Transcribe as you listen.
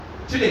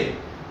Today,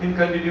 in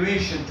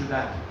continuation to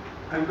that,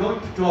 I'm going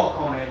to talk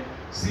on a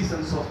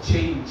seasons of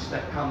change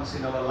that comes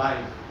in our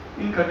life.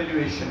 In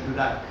continuation to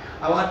that,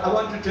 I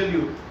want to tell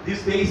you,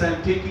 these days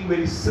I'm taking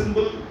very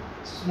simple,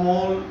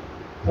 small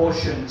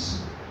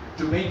portions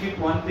to make it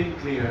one thing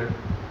clear.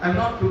 I'm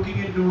not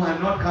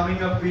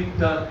coming up with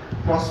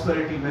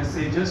prosperity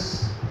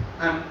messages.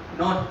 I'm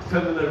not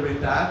familiar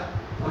with that.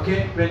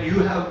 Okay, when you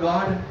have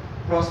God,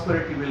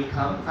 prosperity will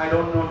come. I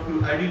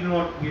did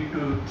not need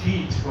to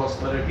teach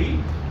prosperity.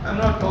 I'm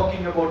not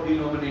talking about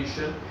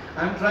denomination.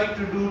 I'm trying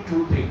to do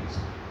two things.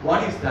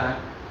 One is that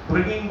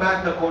bringing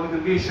back the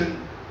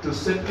congregation to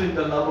settle in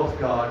the love of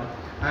God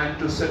and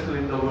to settle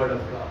in the Word of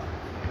God.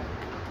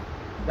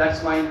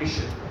 That's my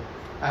mission.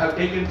 I have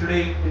taken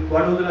today in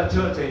Vadodara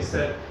Church, I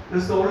said,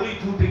 this is the only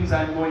two things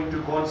I'm going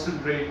to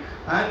concentrate.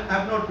 And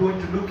I'm not going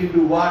to look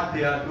into what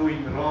they are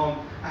doing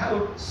wrong. I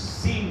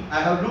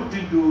have looked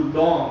into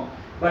long.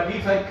 But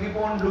if I keep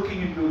on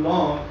looking into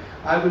long,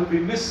 I will be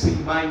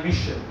missing my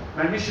mission.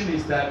 My mission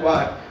is that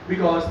what?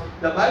 Because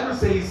the Bible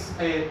says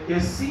a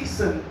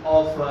season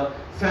of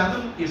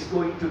famine is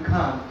going to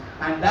come.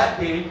 And that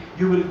day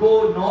you will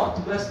go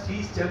north, west,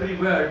 east,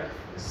 everywhere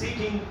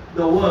seeking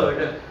the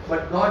word.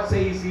 But God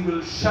says He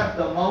will shut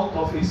the mouth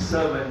of His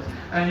servants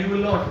and you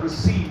will not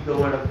receive the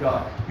word of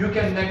God. You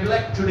can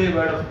neglect today's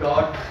word of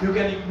God. You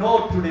can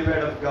ignore today's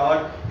word of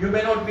God. You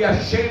may not be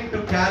ashamed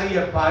to carry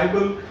a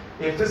Bible,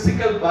 a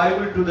physical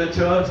Bible to the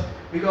church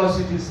because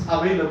it is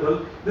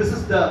available. This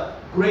is the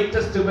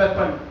greatest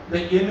weapon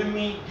the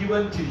enemy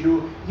given to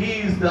you.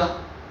 This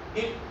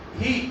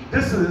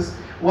is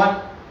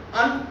one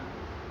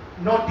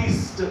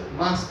unnoticed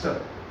master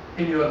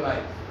in your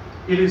life.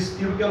 You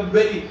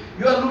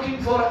are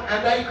looking for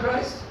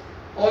Antichrist.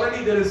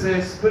 Already there is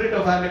a spirit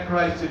of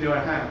Antichrist in your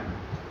hand.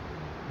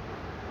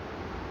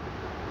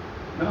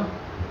 No?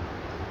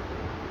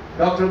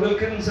 Dr.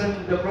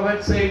 Wilkinson, the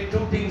prophet, said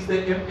two things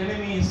the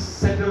enemy is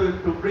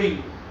settled to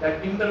bring,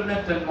 that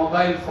internet and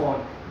mobile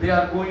phone. They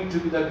are going to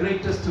be the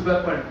greatest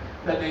weapon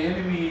that the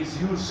enemy is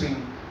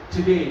using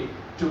today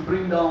to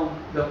bring down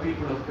the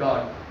people of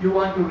God. You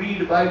want to read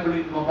the Bible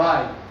in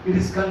mobile. It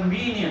is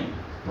convenient,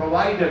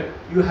 provided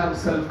you have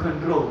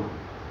self-control.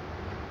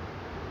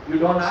 You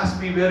don't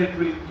ask me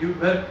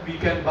where we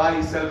can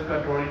buy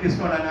self-control. It is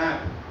not an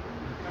app.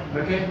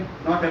 Okay?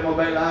 Not a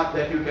mobile app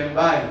that you can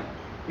buy.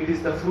 It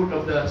is the fruit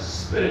of the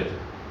Spirit.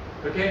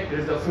 Okay? It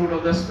is the fruit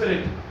of the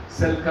Spirit.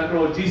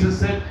 Self-control. Jesus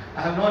said,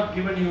 I have not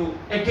given you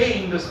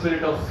again the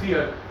spirit of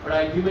fear, but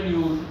I have given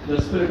you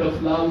the spirit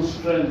of love,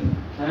 strength,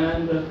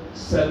 and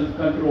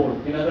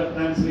self-control. In other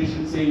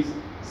translation says,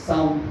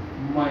 sound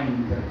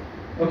mind.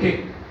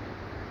 Okay.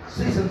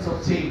 Seasons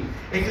of change.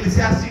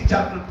 Ecclesiastes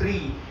chapter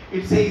 3,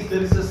 it says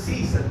there is a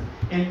season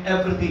in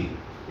everything.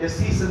 A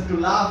season to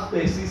laugh,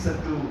 a season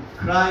to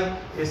cry,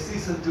 a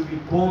season to be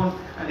born,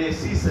 and a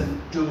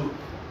season to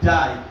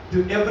die.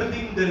 To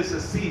everything there is a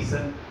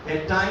season,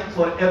 a time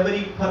for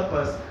every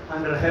purpose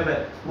under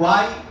heaven.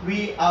 Why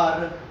we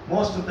are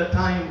most of the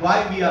time,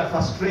 why we are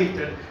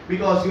frustrated?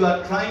 Because you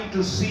are trying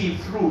to see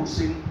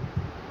fruits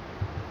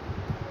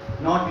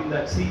not in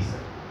that season.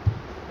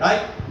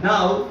 Right?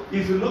 Now,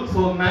 if you look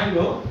for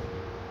mango,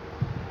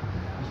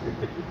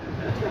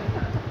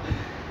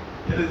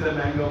 here is a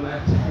mango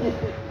man.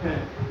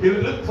 If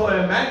you look for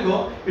a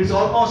mango, it's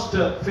almost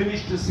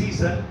finished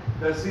season.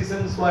 The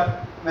season is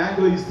what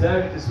mango is there,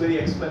 it is very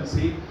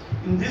expensive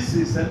in this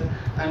season,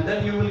 and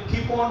then you will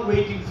keep on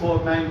waiting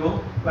for mango,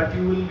 but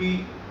you will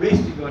be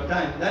wasting your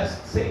time. That's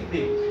the same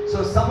thing.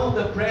 So some of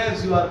the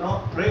prayers you are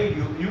not prayed,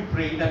 you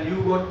prayed and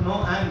you got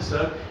no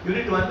answer. You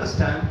need to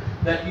understand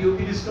that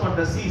it is not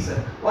the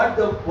season. What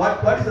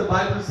is the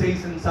Bible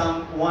says in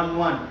Psalm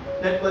 1:1?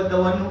 That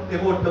the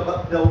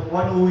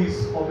one who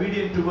is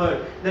obedient to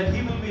word, that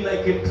he will be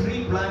like a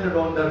tree planted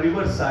on the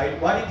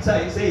riverside. What it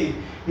says,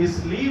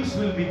 his leaves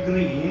will be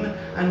green,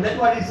 and then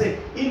what it says,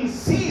 in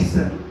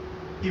season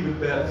he will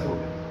bear fruit.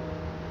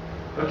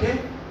 Okay?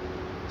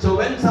 So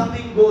when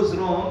something goes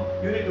wrong,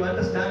 you need to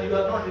understand you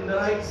are not in the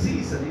right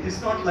season. It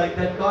is not like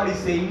that God is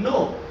saying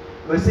no.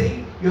 We are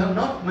saying you have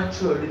not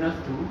matured enough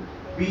to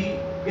be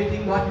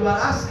getting what you are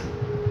asking.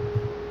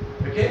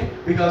 Okay?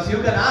 Because you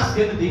can ask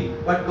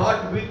anything, but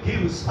God will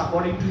gives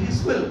according to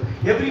His will.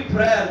 Every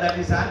prayer that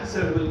is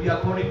answered will be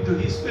according to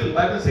His will.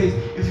 Bible says,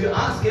 if you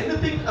ask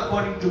anything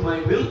according to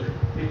my will,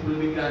 it will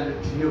be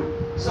granted to you.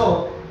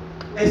 So,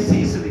 a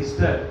season is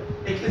there.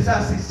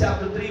 Ecclesiastes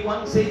chapter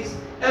 3:1 says,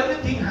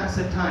 everything has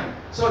a time.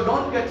 So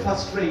don't get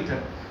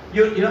frustrated.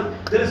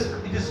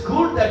 It is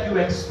good that you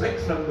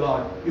expect from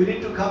God. You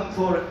need to come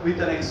with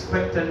an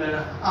expectant and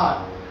a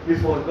heart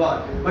before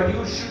God. But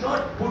you should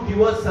not put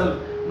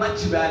yourself much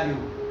value.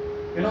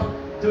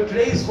 To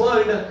today's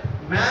world,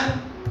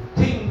 man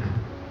think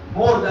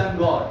more than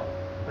God.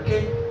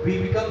 Okay?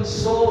 We become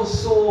so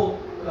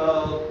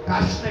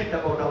passionate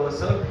about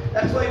ourselves.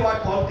 That's why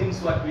all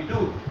things what we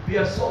do, we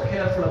are so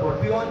careful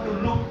about. We want to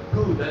look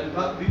good, and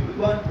we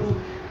want to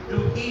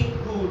eat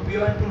good, we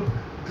want to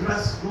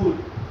dress good.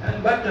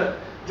 But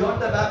John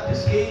the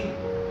Baptist came,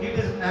 he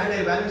didn't have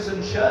a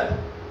Vanison shirt.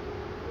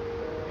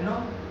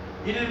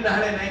 He didn't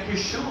have a Nike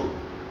shoe.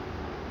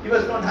 He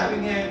was not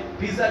having a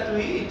pizza to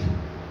eat.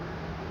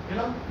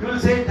 You will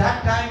say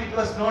that time it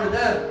was not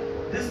there.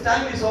 This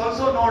time is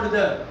also not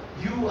there.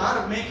 You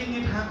are making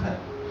it happen.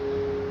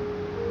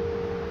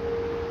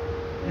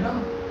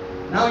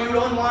 Now you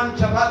don't want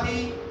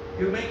chapati,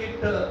 you make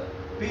it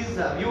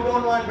pizza. You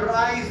don't want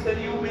rice, then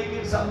you make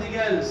it something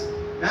else.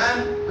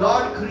 Man,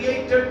 God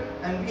created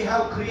and we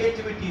have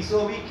creativity,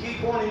 so we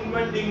keep on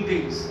inventing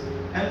things.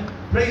 And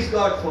praise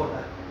God for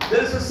that.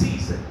 There is a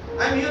season.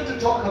 I'm here to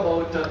talk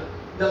about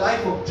the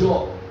life of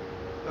Job.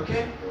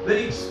 Okay?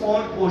 Very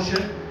small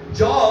portion.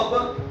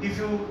 Job, if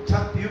you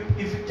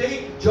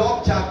take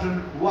Job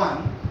chapter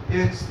 1,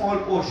 a small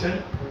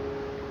portion,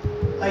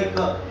 like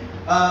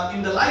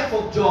in the life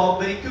of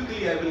Job, very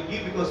quickly I will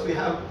give, because we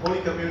have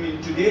Holy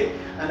Communion today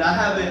and I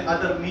have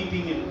another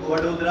meeting in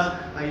Vadodara.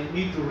 I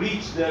need to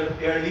reach there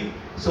early.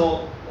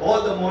 So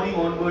all the morning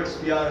onwards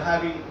we are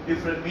having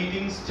different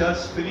meetings. Church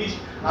finished.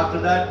 After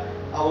that,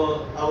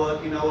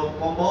 in our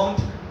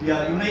compound, we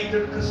are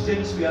United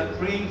Christians. We are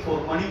praying for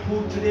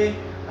Manipur today,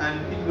 and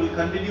it will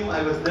continue.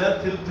 I was there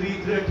till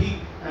 3:30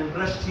 and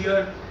rushed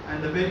here,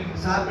 and the wedding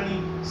is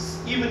happening.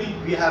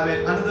 Evening we have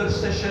another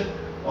session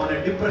on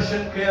a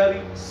depression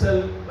care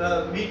cell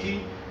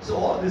meeting. So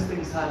all these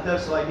things are there,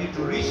 so I need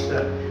to reach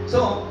there.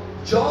 So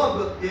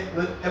Job,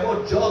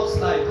 about Job's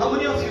life. How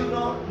many of you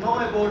know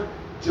about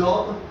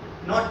Job?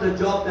 Not the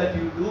job that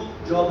you do,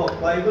 job of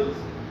Bible.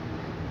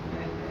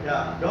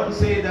 Yeah, don't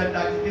say that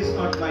it is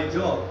not my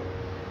job.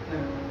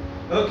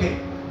 Okay,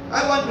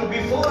 I want to,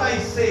 before I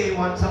say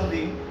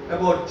something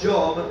about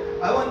Job,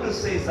 I want to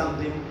say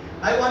something.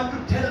 I want to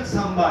tell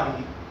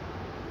somebody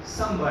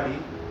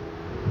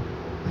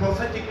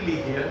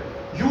prophetically here,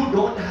 you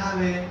don't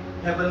have a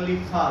heavenly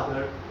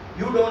Father.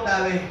 You don't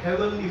have a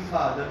heavenly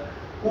Father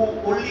who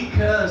only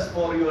cares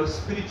for your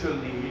spiritual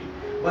need,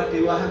 but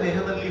you have a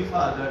heavenly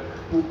Father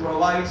who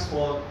provides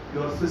for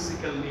your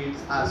physical needs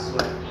as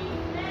well.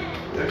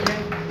 Okay?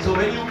 So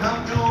when you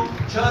come to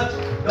church,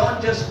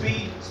 don't just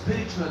be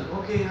spiritual.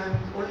 Okay, I'm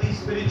only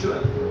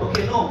spiritual.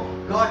 Okay, no.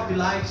 God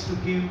delights to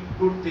give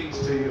good things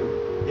to you.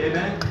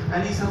 Amen?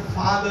 And He's a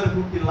Father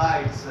who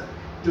delights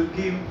to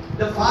give.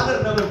 The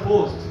Father never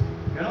boasts.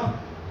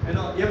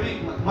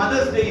 Every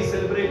Mother's Day is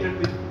celebrated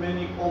with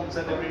many poems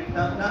and everything.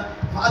 Now,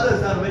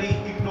 fathers are very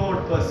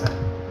ignored person.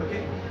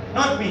 Okay?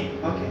 Not me.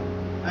 Okay?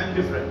 I'm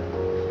different.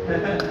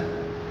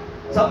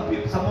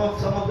 Some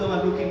of them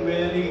are looking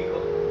very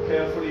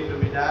carefully to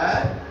me,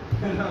 Dad.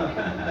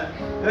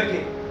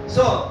 Okay,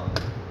 so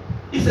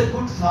he's a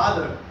good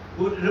father.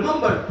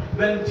 Remember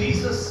when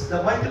Jesus,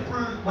 the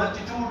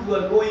multitude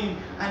were going,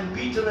 and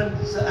Peter and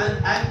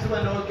Andrew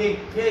and all came.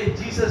 Hey,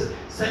 Jesus,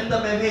 send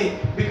them away,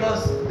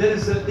 because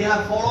they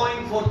are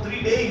following for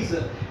 3 days.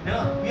 We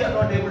are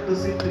not able to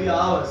sit 3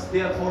 hours.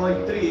 They are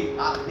following 3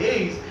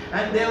 days,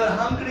 and they were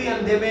hungry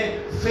and they may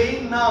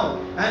faint now.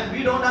 And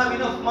we don't have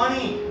enough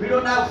money. We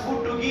don't have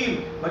food to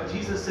give. But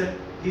Jesus said,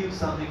 give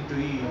something to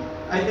eat.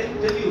 I can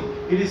tell you,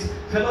 it is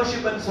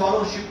fellowship and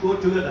fellowship go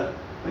together.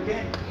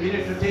 Okay? We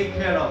need to take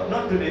care of.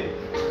 Not today.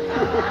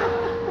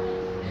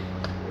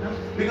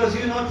 Because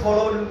you not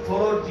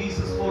followed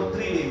Jesus for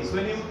 3 days.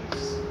 When you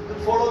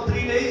follow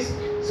 3 days,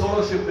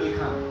 fellowship will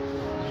come.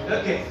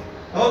 Okay.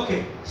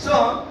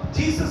 So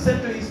Jesus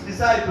said to his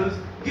disciples,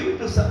 give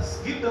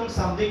them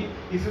something.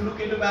 If you look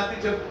into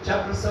Matthew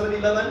chapter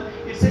 7:11,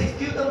 it says,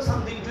 give them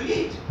something to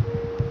eat.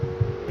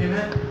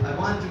 Amen. I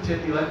want to tell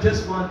you,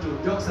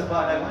 jokes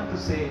apart, I want to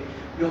say,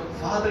 your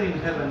Father in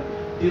heaven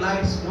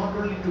delights not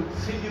only to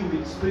fill you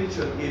with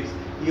spiritual gifts,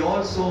 He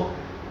also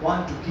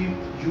wants to give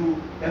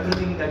you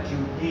everything that you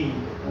need.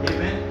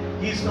 Amen.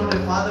 He is not a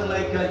father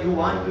like you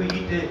want to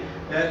eat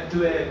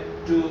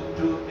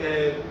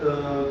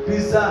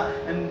pizza,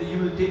 and He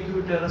will take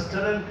you to a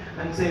restaurant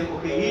and say,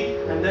 okay, eat,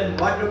 and then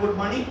what about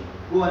money?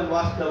 Go and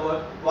wash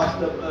the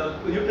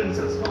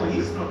utensils. No, He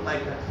is not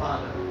like that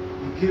Father.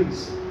 He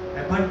gives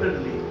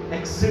abundantly,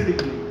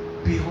 exceedingly,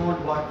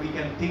 beyond what we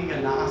can think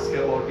and ask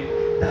about it.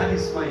 That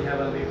is my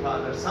heavenly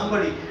Father.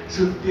 Somebody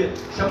should be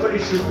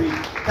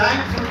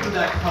thankful to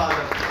that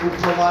Father who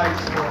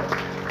provides for us.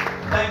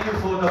 Thank you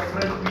for the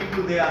friend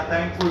people. They are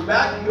thankful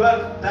back. You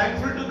are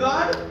thankful to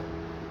God?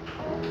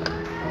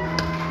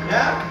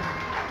 Yeah.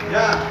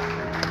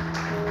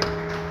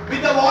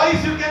 With the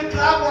voice you can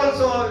clap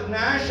also,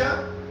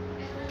 Nasha.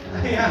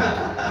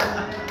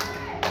 Yeah.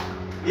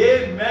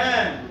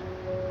 Amen.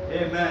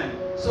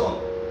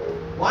 So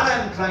what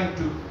I'm trying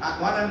to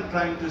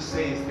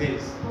say is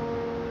this.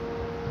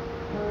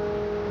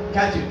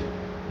 Catch it.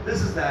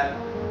 This is that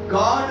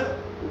God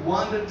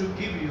wanted to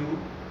give you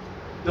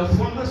the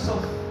fullness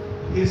of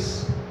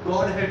His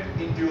Godhead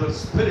into your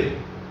spirit.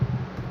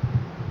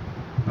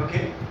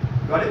 Okay?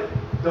 Got it?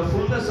 The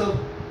fullness of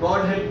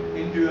Godhead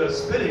into your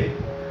spirit,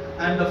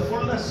 and the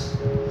fullness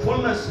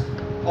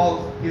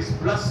of His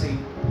blessing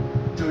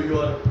to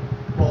your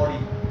body,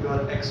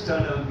 your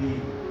external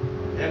being.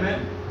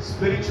 Amen?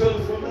 Spiritual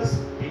fullness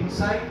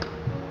inside,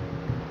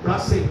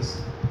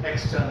 blessings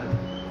external.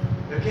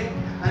 Okay?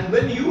 And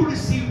when you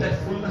receive that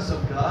fullness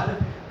of God,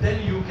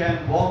 then you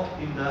can walk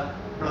in the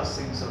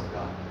blessings of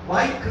God.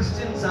 Why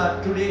Christians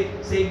are today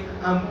saying,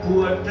 I'm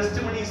poor,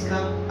 testimonies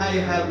come, I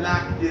have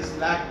lacked this.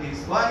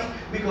 Why?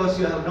 Because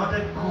you have not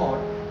yet got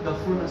the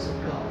fullness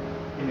of God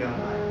in your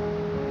life.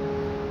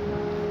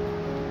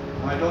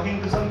 Am I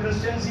talking to some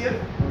Christians here?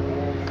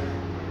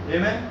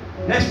 Amen.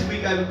 Next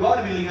week,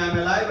 God willing, I'm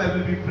alive, I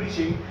will be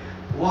preaching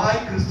why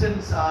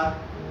Christians are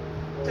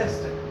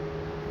tested.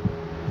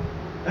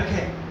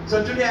 Okay,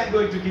 so today I'm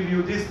going to give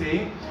you this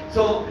thing.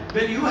 So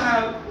when you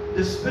have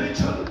the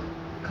spiritual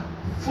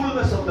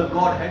fullness of the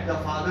Godhead, the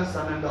Father,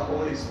 Son and the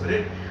Holy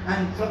Spirit,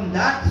 and from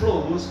that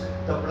flows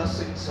the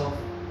blessings of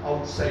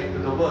outside to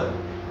the world.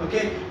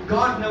 Okay,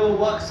 God never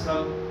works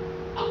from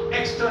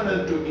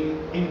external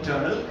to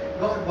internal.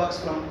 God works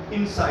from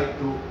inside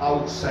to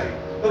outside.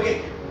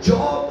 Okay,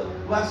 Job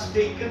was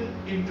taken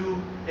into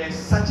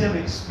such an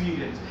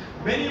experience.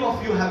 Many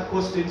of you have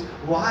questions,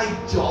 why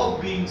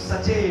Job, being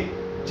such a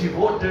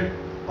devoted,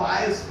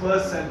 pious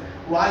person,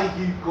 why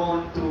he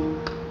gone through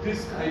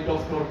this kind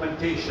of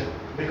tormentation?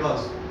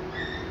 Because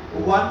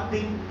one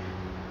thing,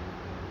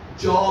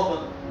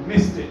 Job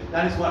missed it.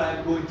 That is what I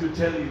am going to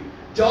tell you.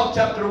 Job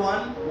chapter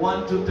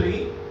 1 to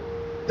 3.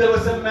 There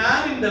was a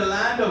man in the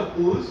land of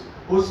Uz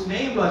whose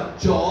name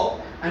was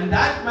Job, and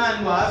that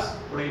man was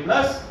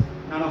blameless.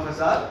 None of us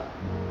are.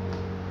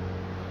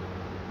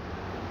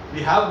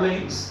 We have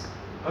blames.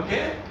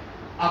 Okay?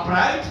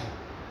 Upright,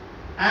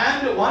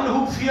 and one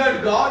who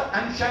feared God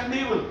and shunned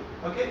evil.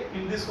 Okay?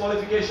 In this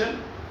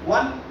qualification,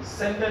 one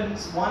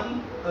sentence,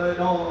 one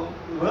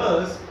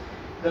verse,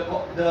 the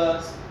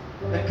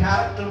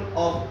character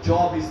of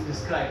Job is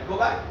described. Go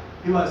back.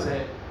 He was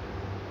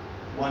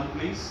one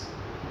please.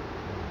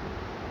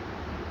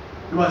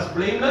 He was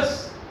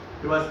blameless.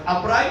 He was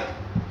upright.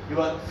 He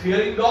was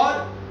fearing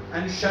God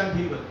and shunned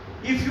evil.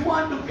 If you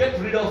want to get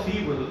rid of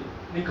evil,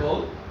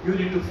 Nicole, you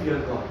need to fear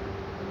God.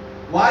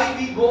 Why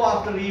we go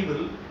after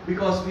evil?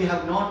 Because we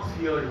have not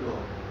feared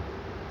God.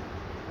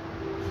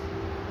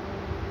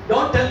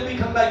 Don't tell me,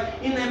 come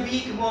back, in a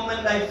weak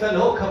moment I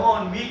fell. Oh, come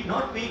on, weak,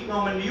 not weak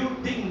moment. You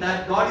think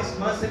that God is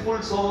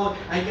merciful, so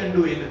I can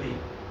do anything.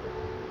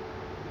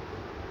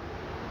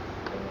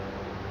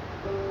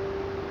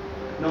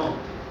 No,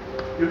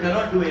 you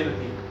cannot do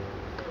anything.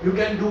 You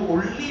can do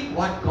only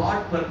what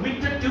God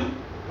permitted you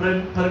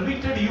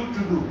to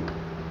do.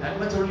 That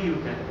much only you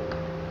can.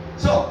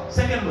 So,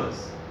 second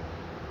verse.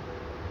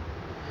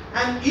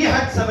 And he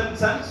had 7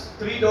 sons,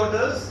 3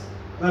 daughters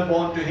were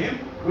born to him.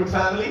 Good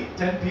family,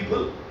 10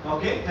 people,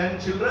 okay, 10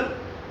 children,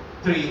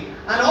 3.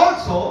 And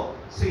also,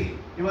 see,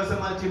 he was a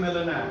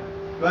multi-millionaire.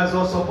 He has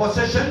also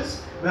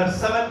possessions, were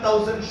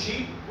 7,000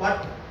 sheep.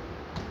 What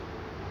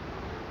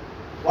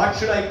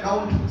should I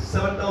count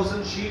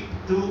 7,000 sheep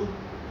to?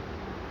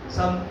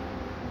 Some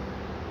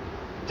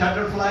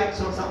charter flights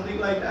or something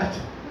like that.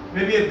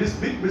 Maybe a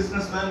big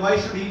businessman, why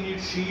should he need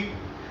sheep?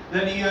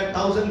 Then he had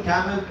 1,000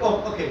 camels.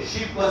 Oh, okay,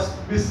 sheep was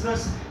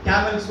business.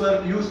 Camels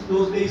were used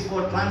those days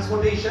for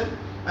transportation.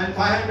 And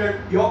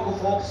 500 yoke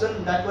of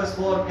oxen, that was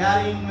for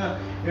carrying,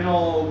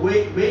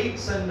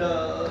 weights and,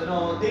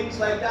 things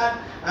like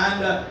that.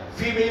 And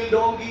female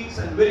donkeys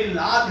and very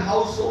large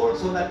household,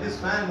 so that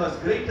this man was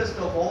greatest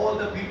of all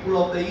the people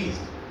of the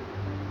East.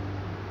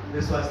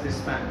 This was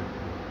this man.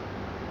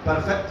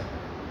 Perfect.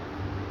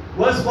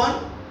 Verse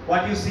 1,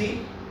 what you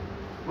see?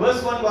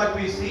 Verse 1, what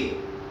we see?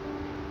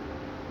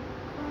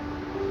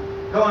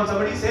 Come on,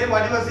 somebody say,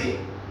 what was he?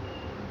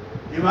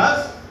 He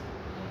was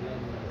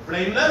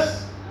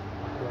blameless,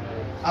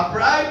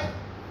 upright,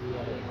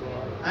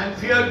 and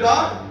feared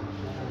God.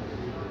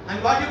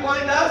 And what you call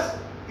it as?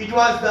 It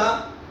was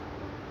the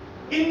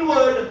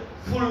inward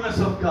fullness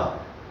of God.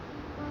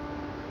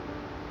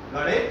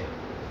 Got it?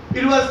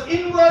 It was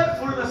inward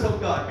fullness of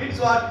God. Means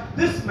what?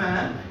 This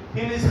man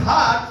in his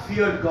heart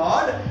feared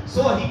God,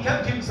 so he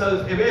kept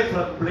himself away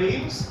from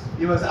blames.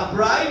 He was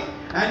upright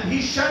and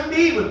he shunned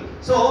evil.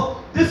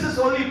 So this is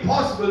only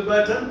possible,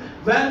 Burton,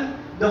 when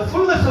the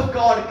fullness of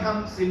God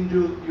comes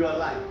into your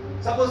life.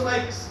 Suppose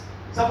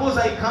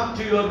I come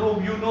to your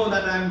room, you know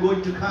that I am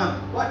going to come.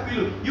 What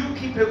will you? You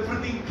keep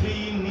everything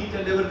clean, neat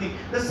and everything.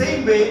 The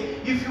same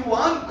way, if you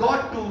want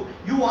God,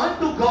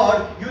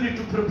 you need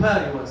to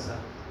prepare yourself.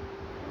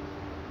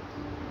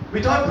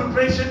 Without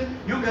preparation,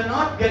 you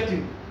cannot get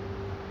Him.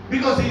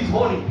 Because He is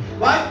holy.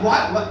 Why?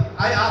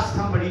 I asked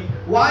somebody,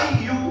 why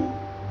you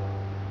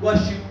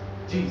worship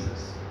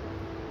Jesus?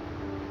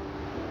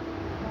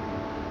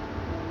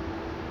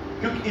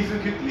 If you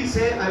quickly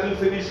say, I will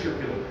finish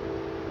quickly.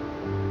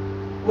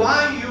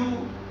 Why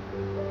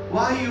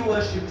you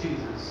worship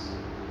Jesus?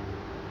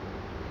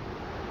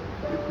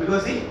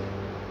 Because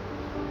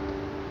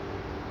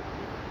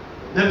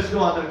there is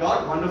no other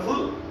God.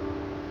 Wonderful.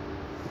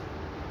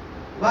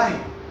 Why?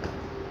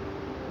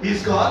 He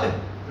is God.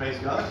 Praise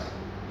God.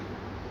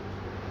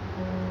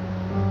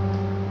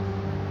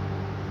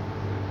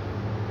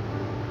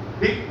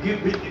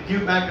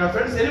 Give back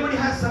reference. Anybody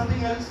has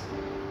something else?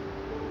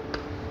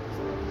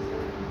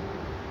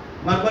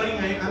 Murmuring,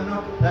 I'm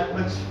not that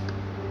much.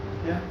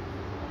 Yeah.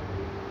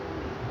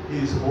 He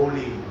is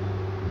holy.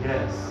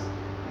 Yes.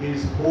 He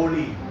is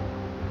holy.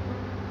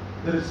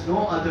 There is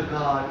no other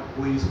God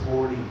who is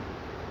holy.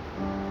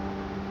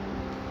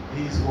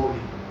 He is holy.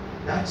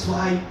 That's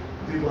why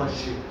we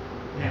worship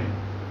Him.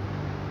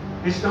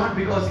 It's not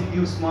because He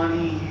gives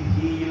money,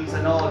 He heals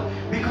and all.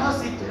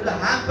 Because it will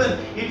happen.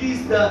 It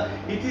is the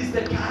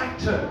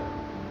character.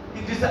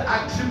 It is the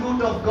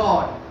attribute of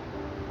God.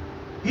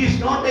 He is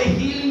not a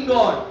healing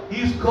God.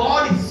 He is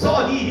God,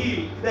 so He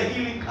heals. The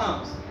healing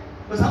comes.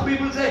 But some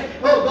people say,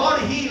 oh,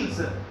 God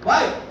heals.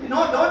 Why?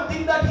 Don't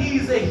think that He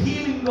is a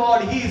healing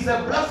God. He is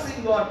a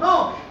blessing God.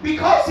 No.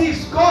 Because He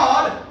is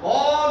God,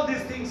 all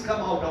these things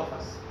come out of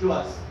us, to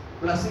us.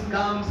 Blessing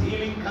comes,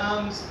 healing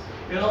comes,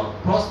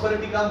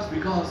 prosperity comes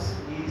because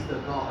He is the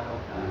God of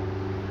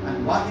that.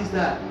 And what is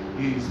that?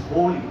 He is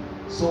holy.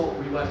 So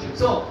we worship.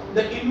 So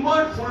the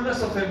inward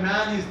fullness of a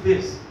man is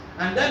this.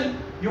 And then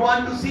you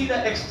want to see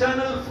the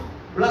external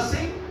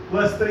blessing?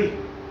 Verse 3.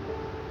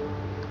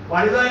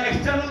 What is the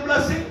external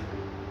blessing?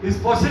 His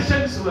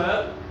possessions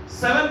were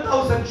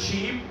 7,000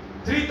 sheep,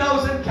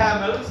 3,000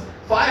 camels,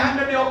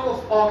 500 yoke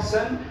of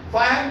oxen,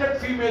 500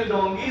 female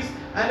donkeys,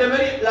 and a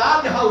very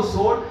large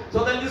household,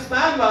 so that this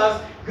man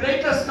was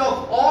greatest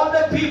of all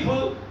the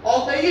people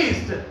of the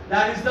east.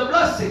 That is the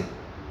blessing.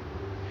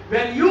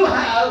 When you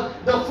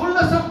have the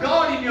fullness of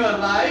God in your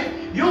life,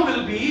 you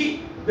will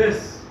be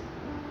this.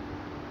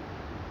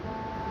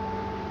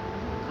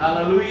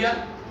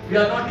 Hallelujah. We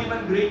are not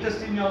even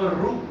greatest in your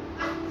room.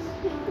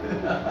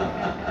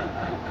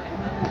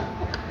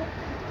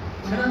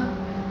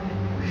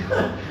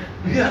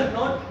 We are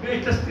not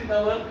greatest in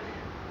our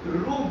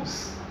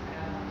rooms.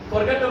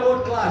 Forget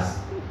about class.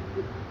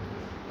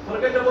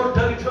 Forget about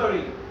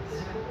territory.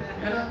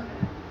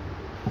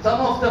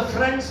 Some of the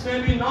friends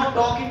may be not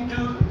talking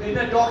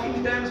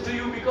terms to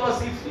you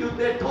because if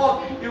they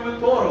talk, you will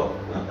borrow.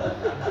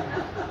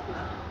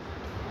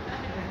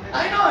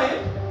 I know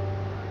it.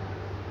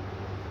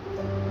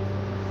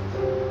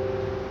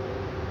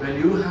 When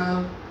you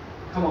have,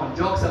 come on,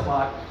 jokes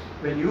apart,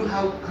 when you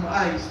have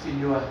Christ in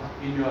your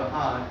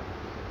heart,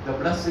 the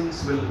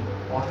blessings will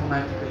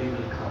automatically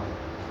come.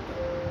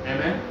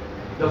 Amen?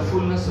 The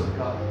fullness of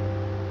God.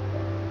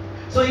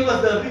 So he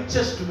was the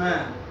richest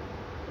man.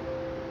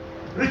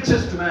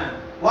 Richest man.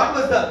 What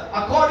was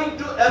according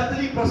to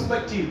earthly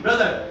perspective,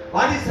 brother,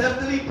 what is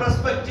earthly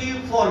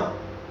perspective for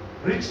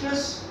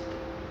richness?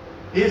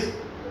 Is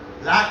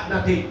lack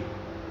nothing.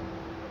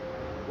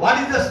 What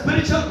is the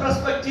spiritual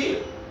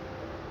perspective?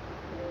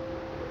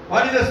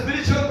 What is the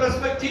spiritual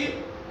perspective?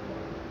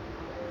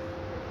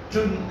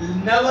 To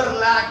never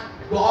lack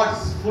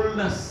God's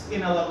fullness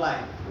in our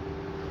life.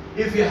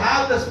 If you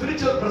have the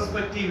spiritual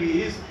perspective,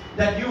 is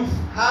that you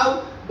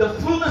have the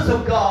fullness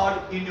of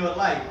God in your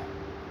life,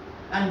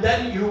 and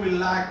then you will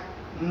lack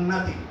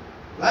nothing.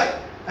 Right?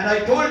 And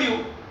I told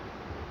you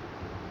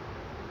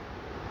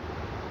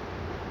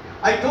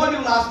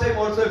last time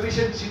also,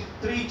 Ephesians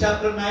 3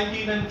 chapter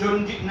 19 and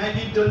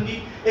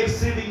 20,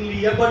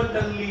 exceedingly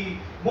abundantly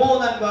more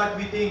than what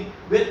we think,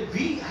 when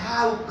we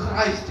have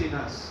Christ in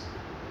us.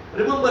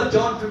 Remember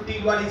John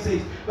 15, what he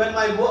says, when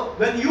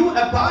you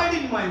abide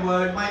in my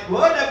word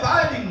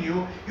abide in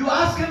you, you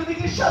ask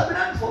anything, it shall be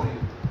done for you.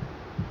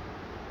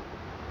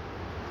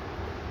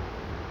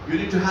 You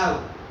need to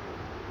have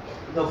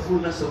the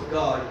fullness of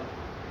God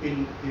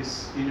in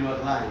your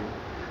life.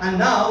 And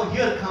now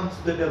here comes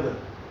the devil.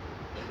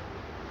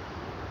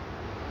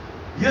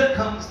 Here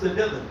comes the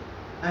devil.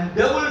 And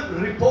devil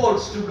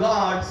reports to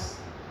God's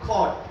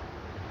court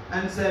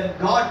and said,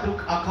 God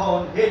took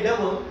account, hey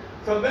devil,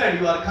 from where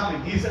you are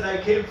coming? He said,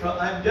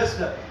 I'm just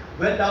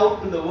went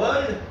out to the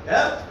world,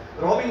 earth,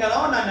 roaming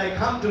around, and I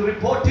come to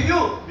report to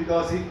you.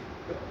 Because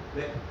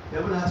the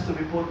devil has to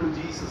report to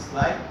Jesus,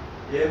 right?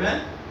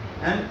 Amen?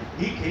 And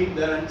he came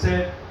there and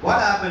said, what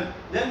happened?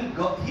 Then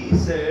he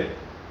said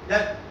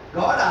that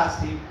God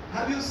asked him,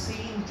 have you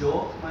seen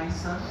Job, my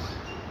son?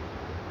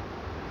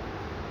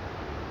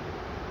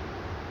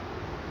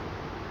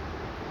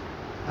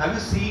 Have you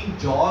seen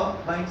Job,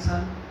 my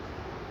son?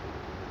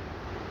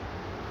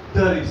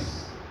 There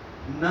is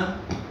none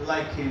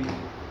like him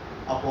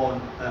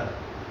upon earth.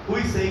 Who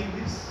is saying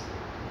this?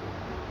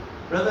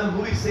 Brother,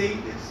 who is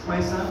saying this, my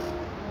son?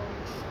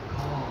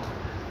 God.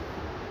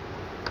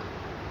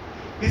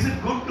 Is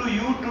it good to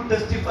you to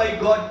testify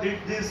God did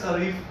this, or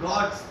if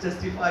God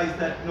testifies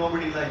that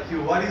nobody like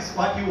you, what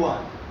you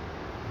want?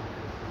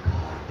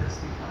 God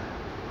testify.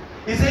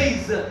 He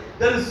says,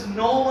 there is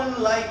no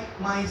one like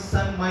my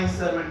son, my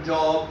servant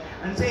Job,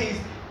 and says,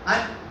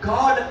 and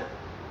God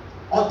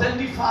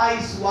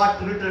authentifies what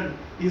written.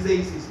 He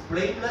says, he is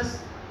blameless,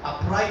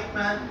 upright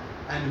man,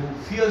 and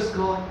who fears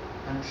God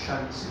and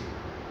shuns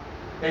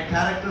evil. A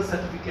character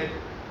certificate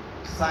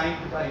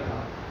signed by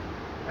God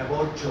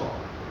about Job.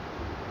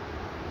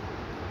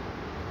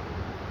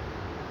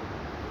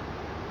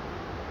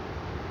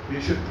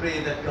 We should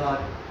pray that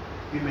God,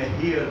 we may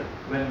hear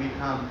when we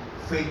come,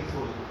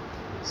 faithful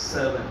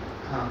servant,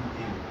 come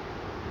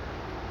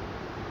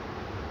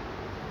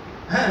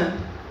in. And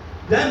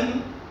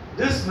then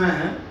this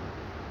man,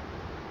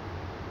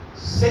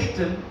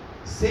 Satan,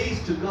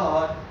 says to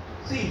God,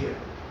 see here,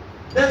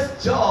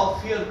 Does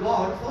Job fear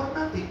God for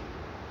nothing?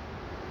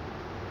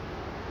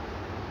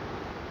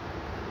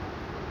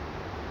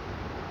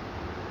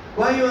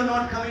 Why you are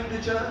not coming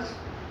to church?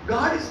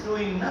 God is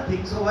doing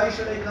nothing, so why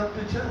should I come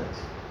to church?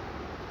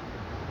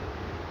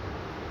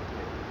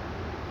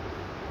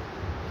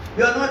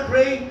 You are not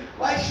praying,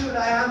 why should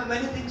I have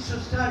many things to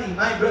study?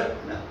 My brother.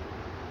 No.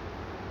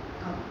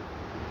 Come.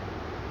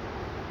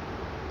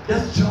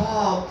 Does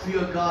Job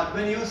fear God?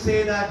 When you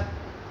say that,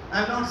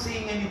 I'm not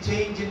seeing any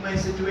change in my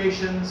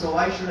situation, so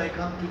why should I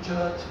come to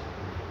church?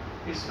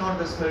 It's not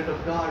the Spirit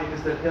of God, it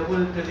is the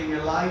devil telling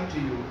a lie to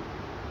you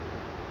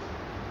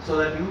so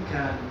that you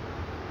can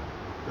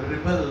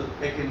rebel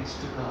against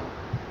God.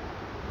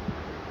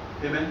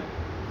 Amen.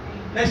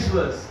 Next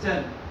verse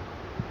 10.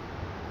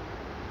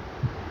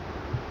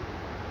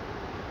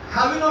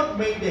 Have you not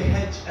made a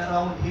hedge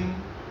around him,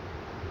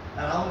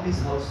 around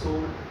his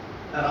household,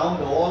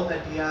 around all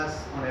that he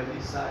has on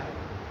every side?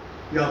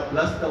 You have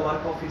blessed the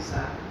work of his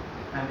hand,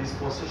 and his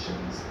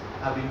possessions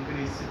have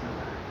increased in the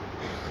land.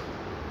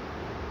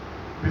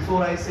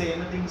 Before I say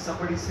anything,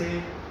 somebody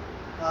say,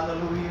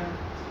 Hallelujah.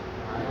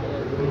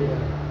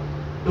 Hallelujah.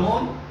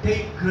 Don't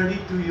take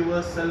credit to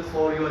yourself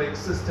for your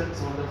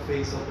existence on the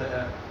face of the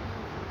earth.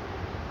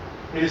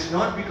 It is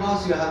not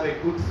because you have a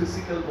good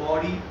physical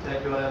body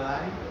that you are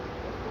alive.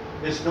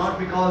 It's not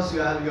because you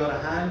have your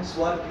hands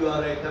work, you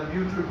are a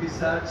computer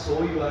wizard,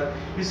 so you are.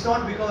 It's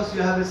not because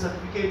you have a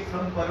certificate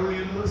from Parul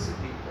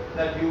University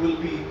that you will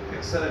be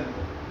excellent.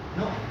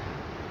 No.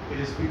 It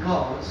is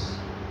because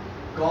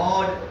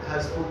God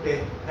has put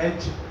a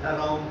hedge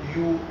around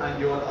you and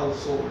your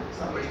household.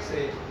 Somebody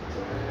say,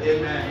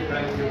 Amen.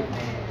 Thank you.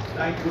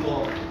 Thank you,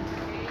 Lord.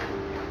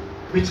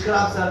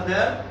 Witchcrafts are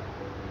there,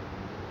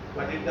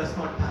 but it does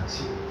not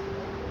touch you.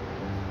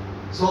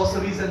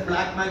 Sorceries and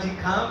black magic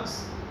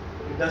comes,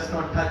 it does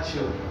not touch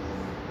you.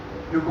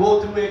 You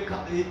go through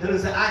there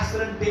is an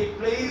accident take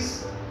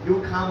place,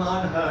 you come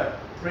unhurt.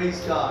 Praise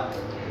God.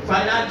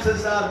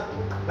 Finances are,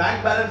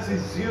 bank balance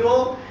is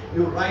zero,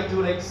 you write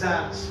your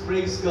exams.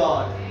 Praise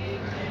God.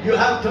 You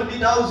have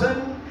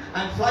 20,000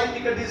 and flight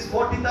ticket is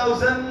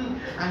 40,000,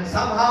 and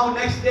somehow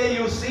next day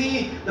you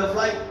see the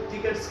flight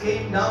tickets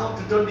came down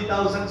to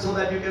 20,000 so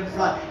that you can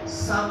fly.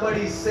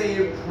 Somebody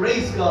say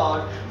praise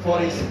God for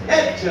his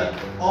hedge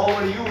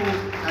over you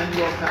and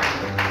your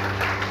family.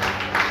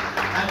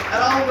 And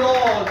around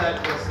all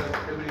that was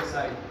every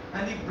side.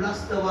 And he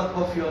blessed the work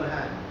of your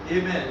hand.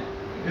 Amen.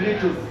 You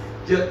need to,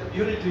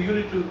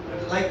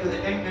 like the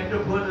young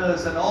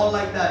entrepreneurs and all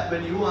like that,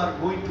 when you are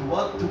going to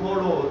work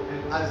tomorrow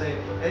as an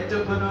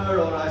entrepreneur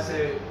or as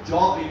a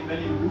job,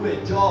 when you do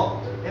a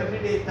job, every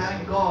day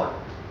thank God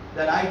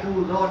that I do,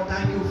 Lord,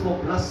 thank you for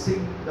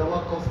blessing the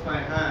work of my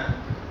hand.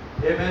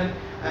 Amen.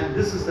 And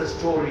this is the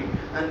story.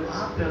 And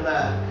after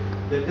that,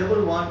 the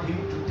devil wants him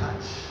to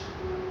touch.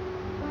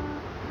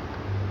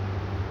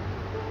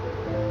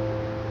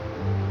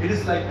 It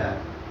is like that.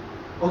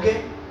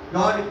 Okay?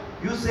 God,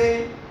 you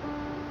say,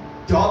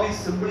 Job is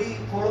simply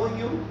following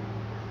you.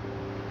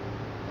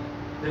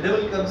 The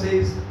devil comes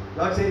says,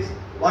 God says,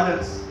 what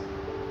else?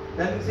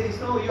 Then he says,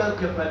 no, you have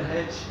kept a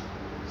hedge.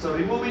 So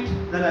remove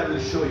it, then I will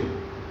show you.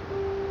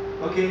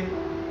 Okay?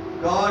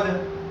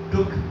 God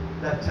took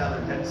that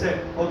challenge and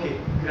said, okay,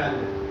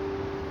 granted.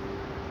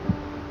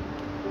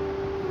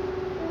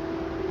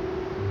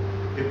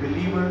 A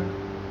believer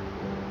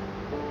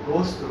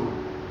goes through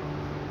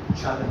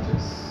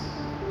challenges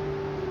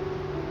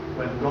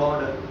when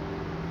God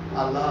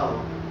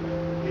allows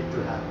it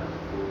to happen.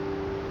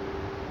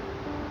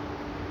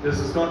 This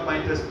is not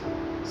my just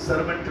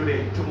sermon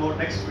today. Tomorrow,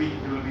 next week,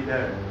 you will be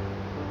there.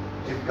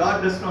 If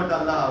God does not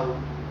allow,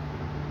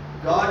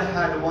 God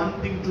had one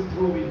thing to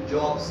prove in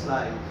Job's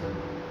life,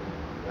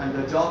 and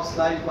the Job's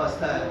life was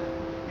that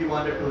he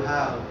wanted to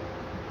have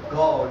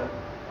God,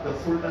 the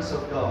fullness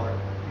of God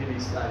in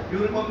his life. You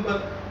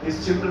remember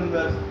his children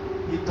were,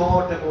 he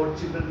thought about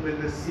children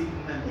when they sin,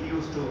 and he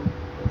used to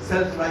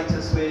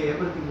self-righteous way,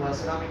 everything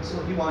was coming,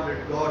 so he wanted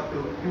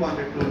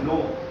to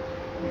know.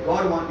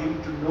 God wanted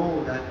him to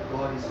know that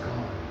God is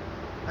God.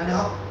 And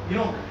how,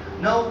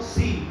 now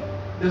see,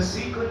 the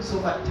sequence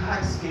of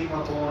attacks came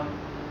upon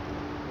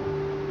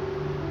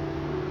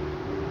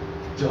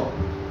Job.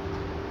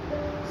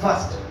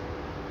 First,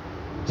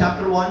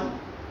 chapter 1,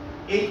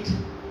 8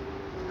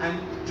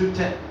 and to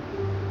 10.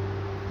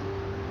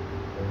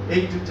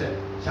 8 to 10.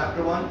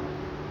 Chapter 1,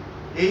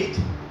 8.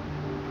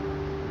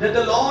 Then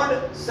the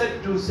Lord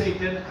said to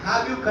Satan,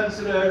 have you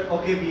considered,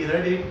 okay, we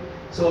read it.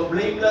 So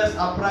blameless,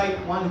 upright,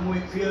 one who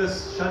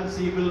fears, shuns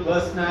evil,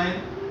 verse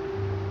 9.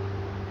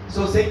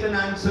 So Satan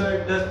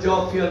answered, does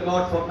Job fear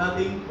God for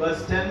nothing?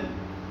 Verse 10.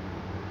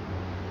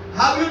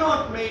 Have you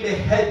not made a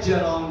hedge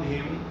around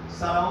him,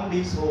 surround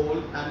his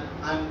hole, and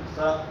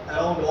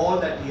around all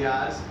that he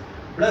has,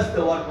 bless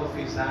the work of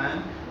his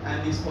hand,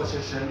 and his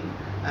possession,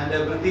 and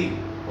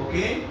everything?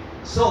 Okay?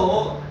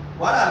 So,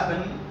 what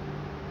happened?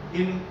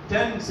 In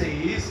 10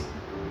 says,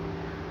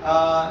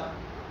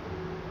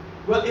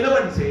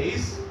 11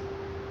 says,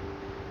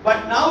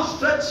 but now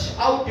stretch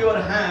out your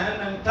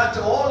hand and touch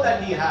all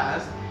that he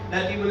has,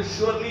 that he will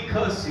surely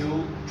curse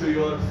you to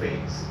your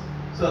face.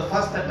 So the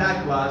first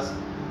attack was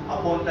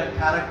upon the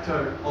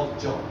character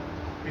of Job.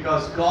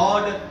 Because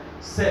God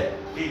said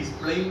he is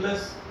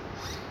blameless,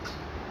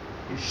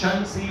 he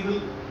shuns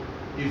evil,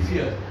 he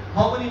fears.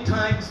 How many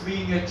times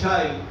being a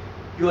child,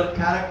 your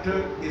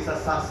character is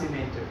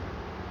assassinated?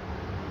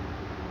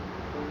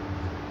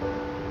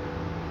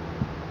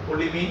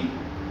 Only me?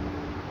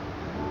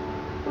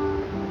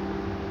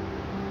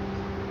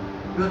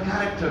 Your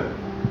character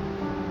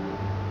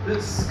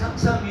will come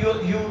some,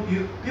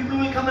 people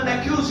will come and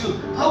accuse you.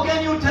 How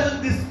can you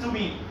tell this to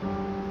me?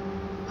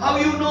 How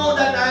you know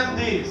that I am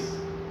this?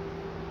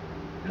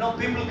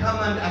 People come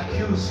and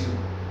accuse you.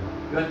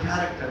 Your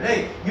character.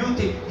 Hey, you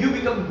think you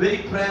become very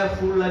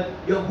prayerful and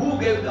who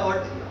gave the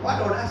order?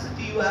 What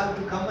audacity you have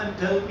to come and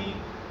tell me?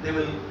 They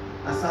will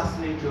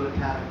assassinate your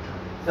character.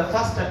 The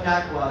first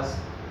attack was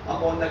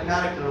upon the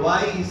character.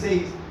 Why? He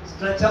says,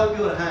 stretch out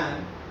your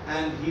hand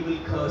and he will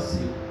curse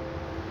you.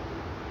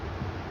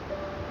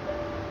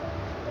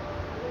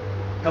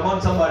 Come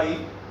on, somebody.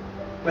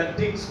 When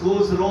things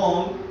goes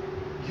wrong,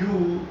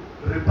 you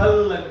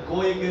rebel and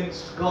go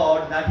against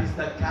God. That is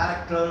the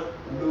character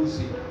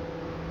losing.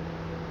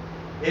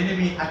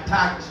 Enemy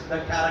attacked the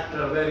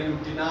character where you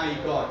deny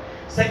God.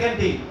 Second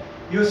thing,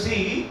 you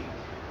see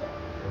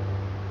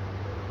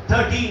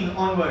 13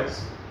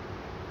 onwards.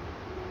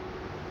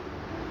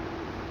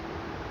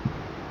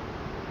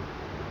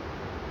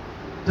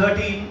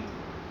 13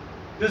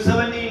 to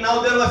 17.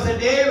 Now there was a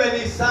day when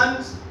his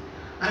sons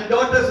and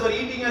daughters were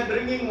eating and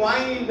drinking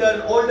wine in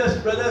their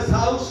oldest brother's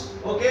house.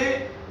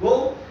 Okay,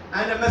 go.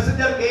 And a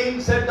messenger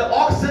came, said the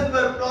oxen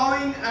were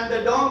plowing and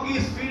the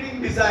donkeys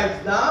feeding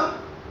besides them.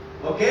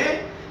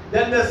 Okay.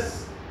 Then the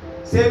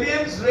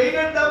Sabians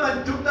raided them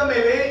and took them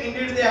away.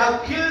 Indeed, they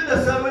have killed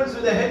the servants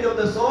with the edge of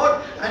the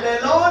sword, and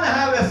alone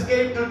have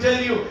escaped. To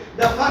tell you,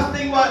 the first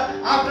thing was,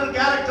 after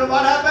character,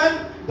 what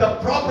happened? The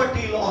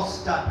property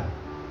loss started.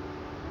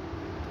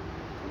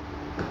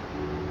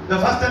 The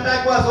first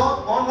attack was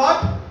on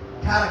what?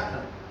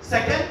 Character.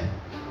 Second,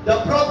 the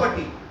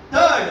property.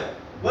 Third,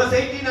 verse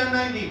 18 and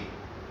 19.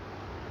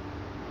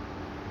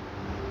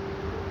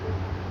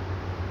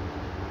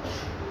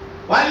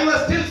 While he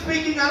was still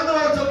speaking, another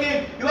also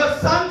came. Your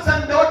sons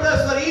and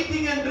daughters were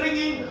eating and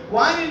drinking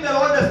wine in their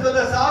oldest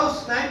brother's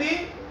house.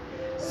 19.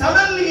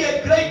 Suddenly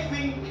a great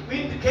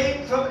wind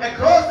came from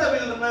across the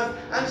wilderness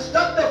and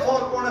struck the four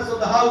corners of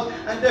the house,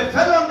 and they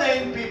fell on the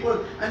young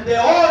people, and they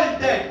all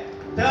dead.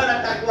 Third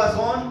attack was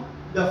on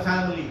the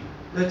family,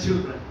 the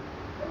children.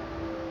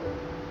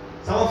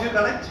 Some of you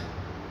connect?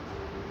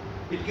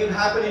 It can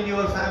happen in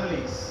your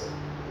families,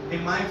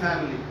 in my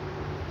family.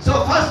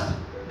 So first,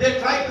 they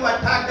tried to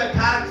attack the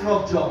character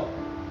of Job.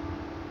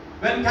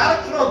 When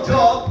character of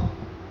Job,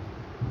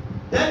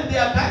 then they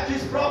attacked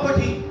his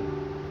property.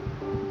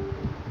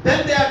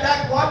 Then they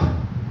attacked what?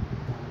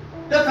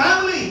 The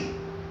family.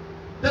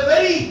 The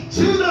very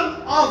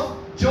children of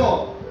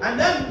Job. And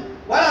then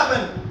what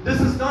happened?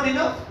 This is not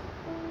enough.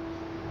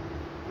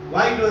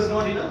 Why it was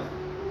not enough?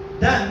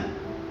 Then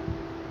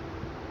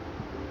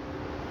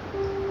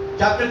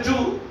chapter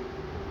 2,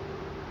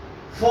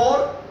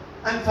 4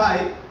 and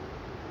 5.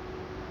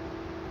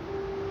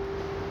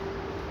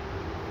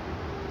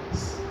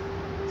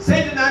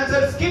 Satan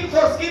answered, skin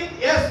for skin,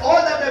 yes, all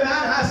that a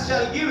man has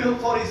shall give him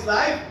for his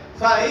life.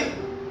 5.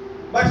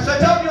 But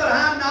stretch out your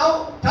hand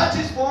now, touch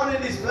his bone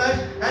and his flesh,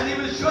 and he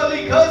will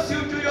surely curse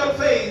you to your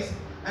face.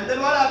 And then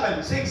what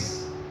happened?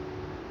 6.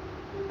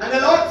 And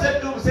the Lord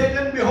said to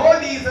Satan,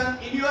 behold, he is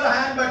in your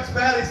hand, but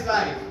spare his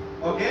life.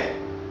 Okay?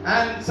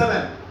 And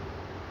 7.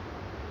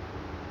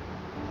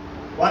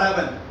 What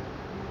happened?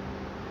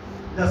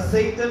 The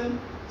Satan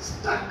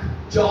struck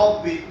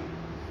Job with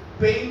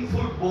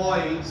painful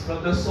boils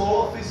from the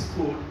sole of his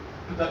foot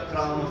to the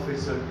crown of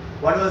his head.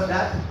 What was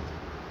that?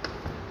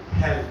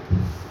 Health.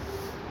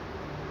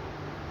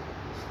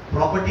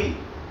 Property?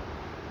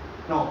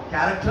 No.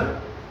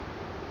 Character?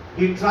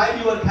 He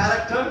tried your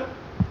character,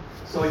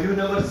 so you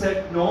never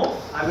said, no,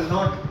 I will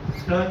not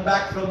turn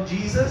back from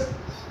Jesus.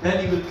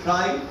 Then he will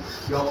try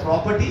your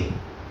property.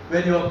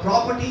 When your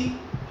property,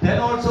 then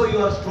also you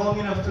are strong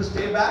enough to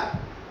stay back.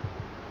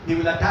 He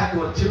will attack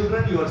your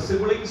children, your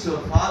siblings, your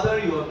father,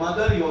 your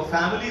mother, your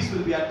families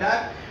will be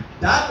attacked.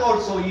 That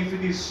also, if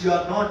it is you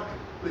are not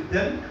with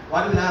them,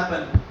 what will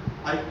happen?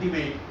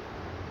 Ultimate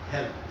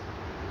health.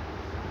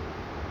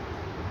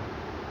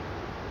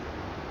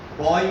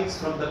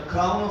 Boils from the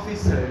crown of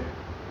his head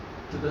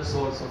to the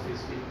soles of his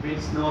feet.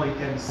 Means nor he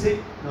can sit,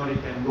 nor he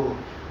can go.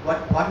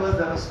 What was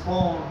the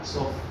response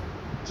of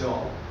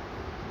Job?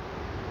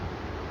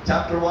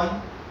 Chapter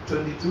 1,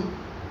 22.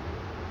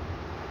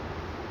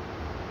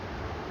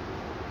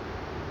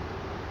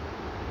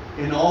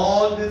 In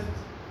all this,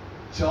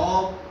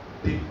 Job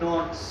did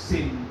not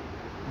sin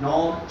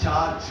nor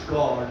charge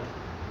God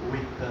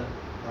with the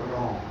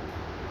wrong.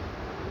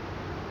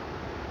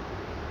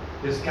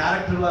 His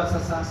character was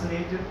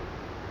assassinated.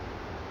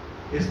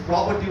 His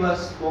property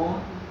was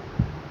gone.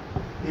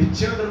 His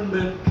children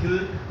were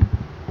killed.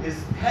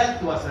 His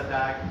health was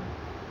attacked.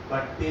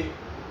 But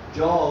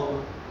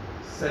Job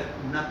said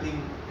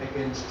nothing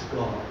against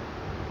God.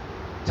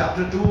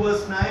 Chapter 2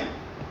 verse 9.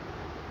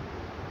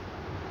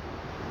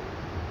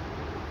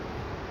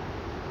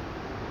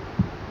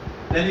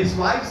 Then his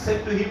wife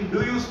said to him,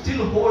 do you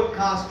still hold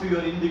fast to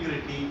your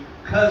integrity?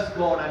 Curse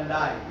God and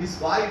die. His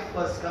wife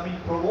was coming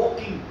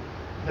provoking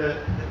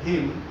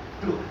him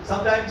to,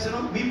 sometimes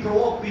we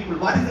provoke people.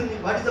 What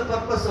is the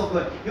purpose of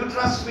it? You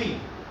trust me.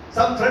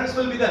 Some friends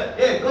will be there.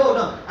 Hey, go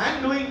now.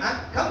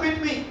 Come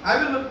with me. I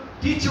will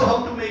teach you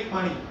how to make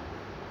money.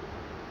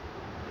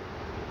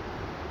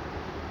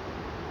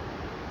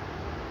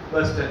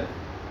 Verse 10.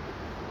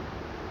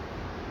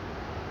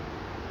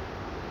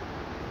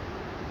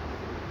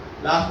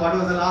 What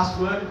was the last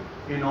word?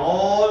 In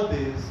all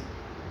this,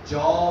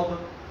 Job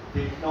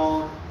did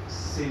not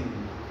sin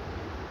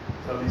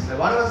from his life.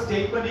 What was the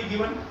statement he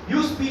given?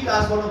 You speak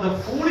as one of the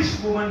foolish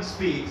women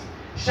speaks.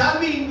 Shall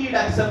we indeed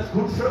accept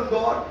good from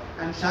God,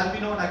 and shall we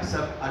not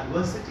accept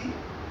adversity?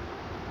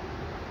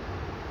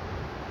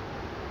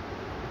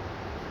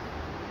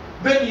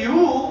 When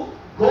you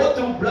go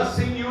through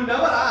blessing, you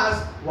never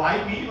ask,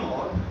 why me,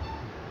 Lord?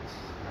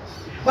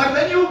 But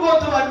when you go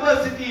through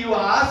adversity, you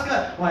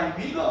ask, why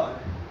me, God?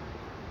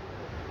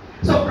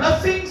 So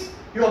blessings,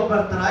 your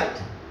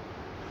birthright.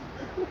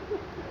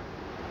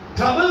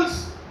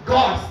 Troubles,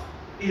 God's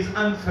is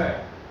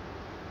unfair.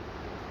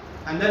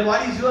 And then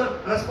what is your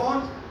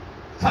response?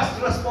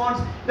 First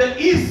response,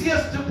 the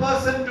easiest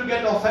person to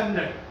get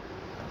offended.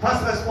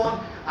 First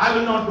response, I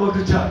will not go to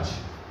church.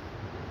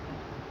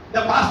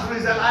 The pastor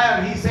is a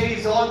liar. He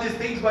says all these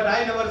things, but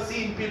I never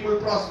seen people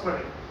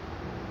prospering.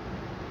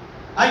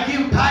 I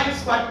give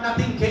tithes, but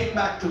nothing came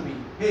back to me.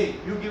 Hey,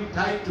 you give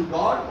tithe to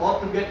God or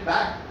to get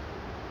back?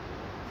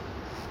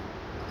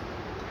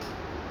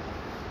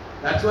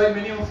 That's why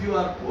many of you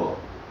are poor.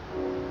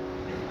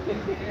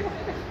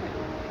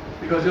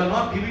 Because you are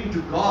not giving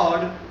to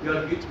God, you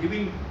are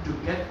giving to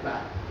get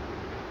back.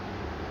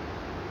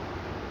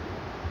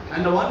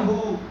 And the one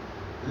who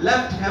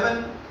left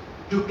heaven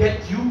to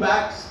get you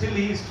back, still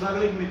he is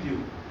struggling with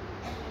you.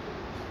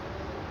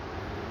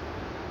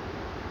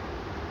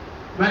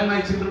 When my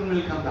children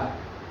will come back?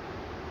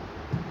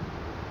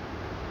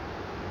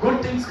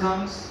 Good things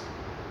comes,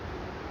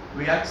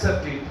 we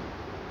accept it.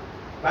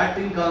 Bad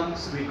thing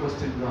comes, we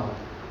question God.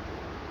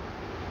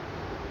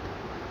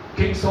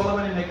 King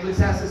Solomon in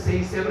Ecclesiastes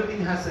says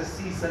everything has a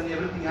season,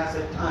 everything has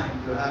a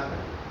time to happen.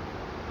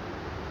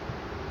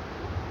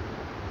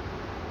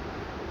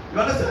 You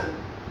understand?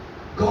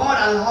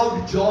 God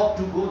allowed Job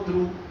to go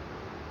through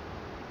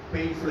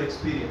painful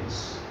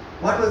experience.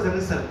 What was the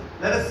result?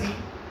 Let us see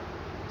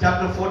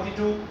chapter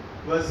 42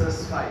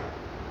 verses 5.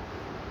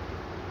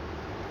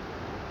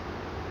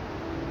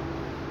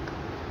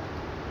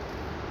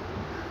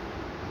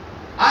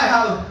 I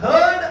have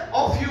heard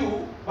of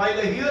you by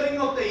the hearing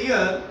of the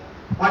ear,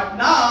 but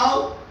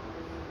now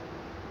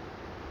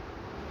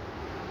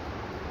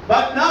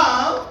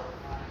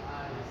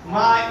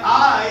my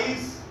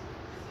eyes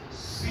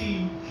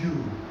see you.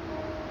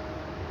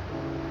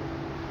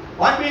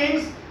 What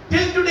means?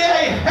 Till today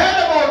I heard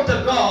about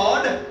the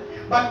God,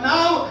 but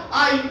now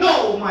I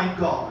know my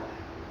God.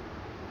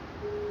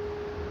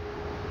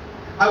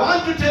 I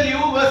want to tell you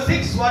verse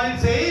 6 what it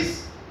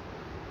says.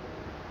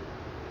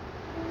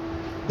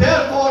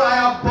 Therefore I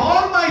have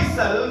borne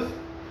myself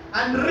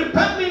and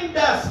repent in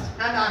dust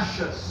and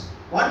ashes.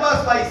 What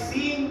was by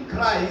seeing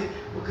Christ,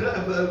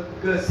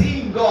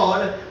 seeing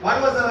God?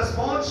 What was the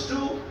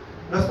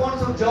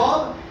response of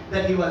Job?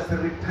 That he was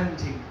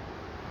repenting.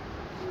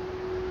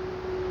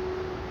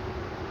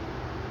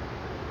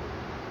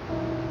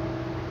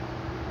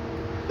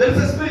 There is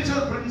a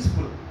spiritual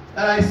principle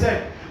that I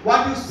said.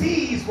 What you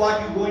see is what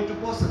you're going to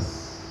possess.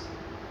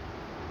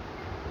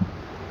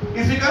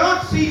 If you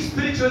cannot see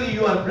spiritually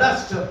you are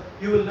blessed,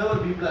 you will never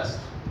be blessed.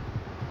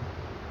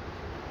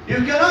 You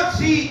cannot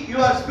see you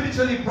are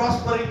spiritually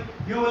prospering,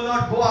 you will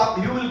not go up.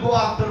 You will go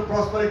after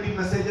prosperity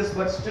messages,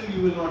 but still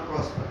you will not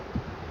prosper.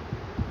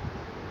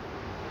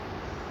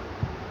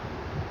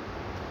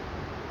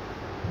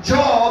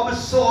 Job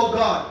saw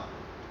God.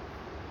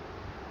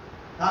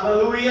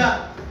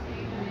 Hallelujah.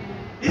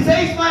 He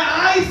says, my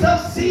eyes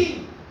have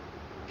seen.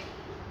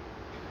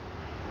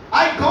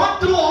 I gone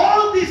through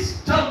all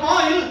this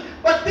turmoil,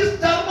 but this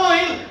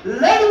turmoil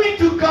led me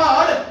to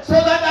God, so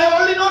that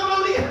I not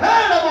only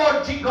heard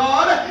about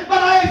God,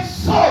 but I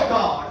saw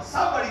God.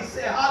 Somebody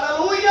say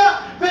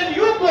hallelujah. When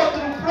you go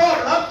through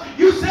problems,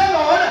 you say,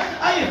 Lord,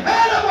 I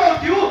heard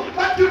about you,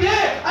 but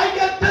today I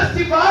can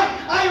testify,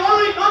 I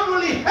not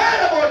only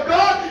heard about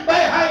God, but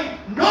I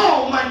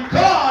know my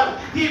God.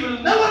 He will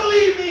never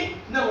leave me,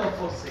 never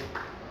forsake.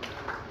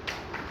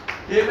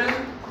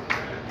 Amen.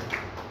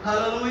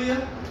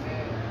 Hallelujah.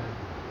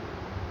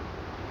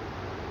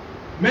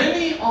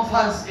 Many of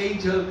us,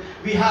 angel,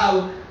 we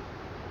have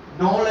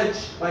knowledge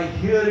by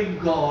hearing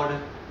God.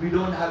 We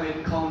don't have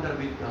encounter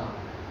with God.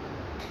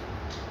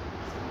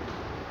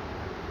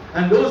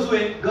 And those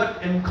who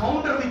got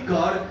encounter with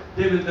God,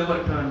 they will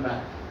never turn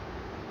back.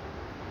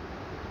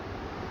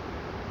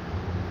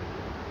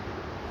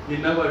 He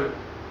never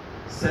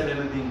said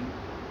anything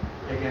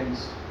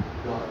against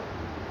God.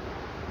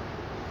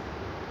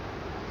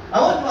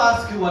 I want to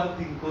ask you one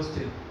thing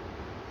question.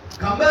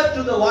 Compared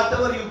to the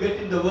whatever you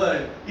get in the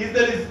world, is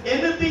there is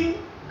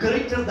anything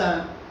greater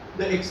than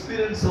the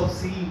experience of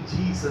seeing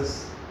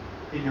Jesus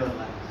in your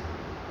life?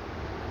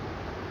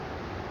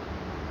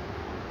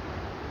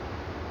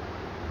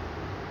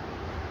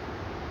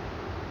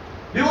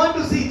 Do you want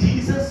to see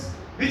Jesus?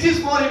 Which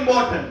is more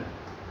important?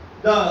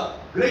 The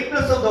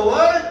greatness of the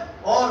world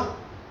or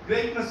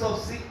greatness of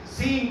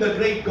seeing the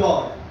great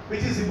God?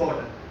 Which is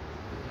important?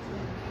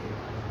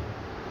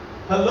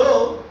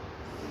 Hello?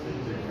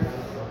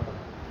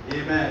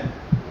 Amen.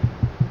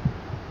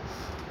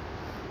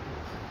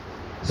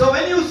 So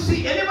when you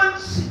see anyone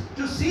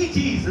to see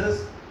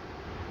Jesus,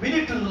 we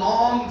need to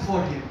long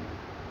for him.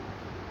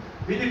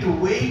 We need to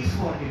wait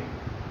for him.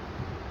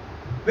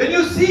 When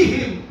you see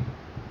him,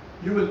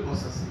 you will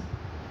possess him.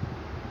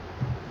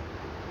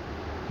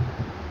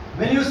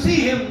 When you see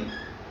him,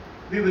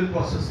 we will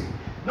possess him.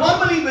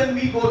 Normally when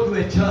we go to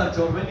a church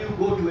or when you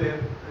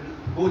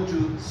go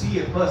to see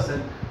a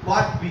person,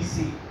 what we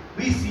see?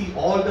 We see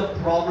all the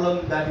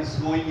problem that is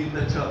going in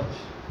the church.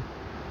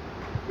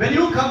 When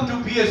you come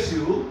to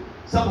PSU,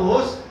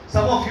 suppose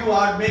some of you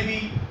are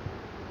maybe,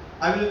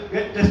 I will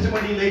get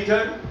testimony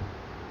later,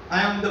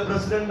 I am the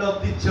president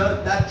of the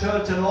church, that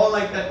church and all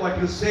like that what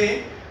you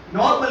say.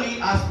 Normally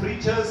as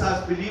preachers,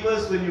 as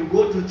believers, when you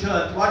go to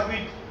church, what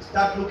we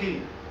start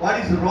looking, what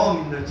is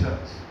wrong in the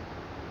church?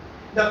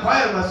 The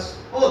choir was,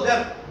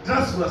 their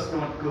dress was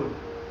not good.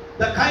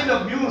 The kind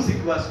of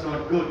music was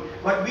not good.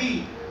 But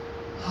we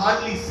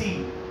hardly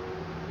see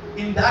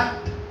in that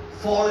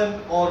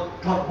fallen or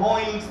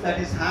turmoils that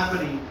is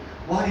happening,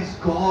 what is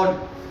God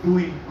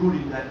doing good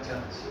in that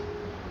church?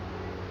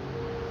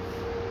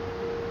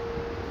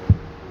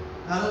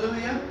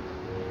 Hallelujah.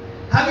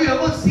 Have you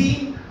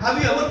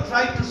ever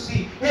tried to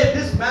see, hey,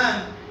 this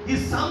man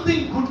is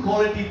something good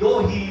quality,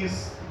 though he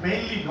is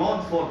mainly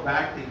known for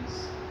bad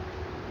things.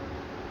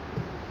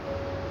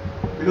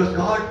 Because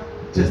God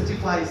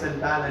justifies and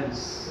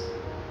balances.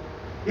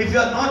 If you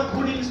are not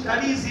good in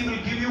studies, he will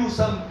give you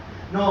some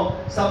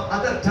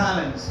other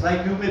talents.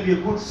 Like you may be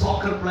a good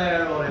soccer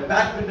player or a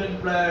badminton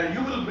player.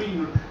 You will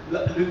bring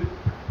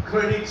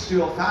credits to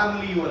your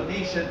family, your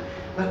nation.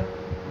 But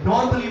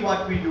normally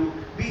what we do,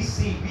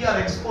 we are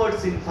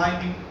experts in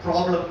finding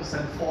problems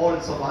and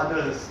faults of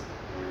others.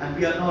 And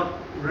we are not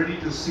ready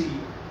to see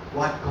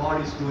what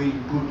God is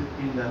doing good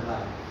in their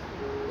life.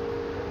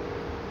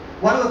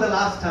 When was the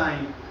last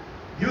time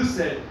you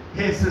said,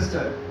 hey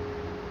sister,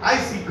 I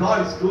see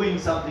God is doing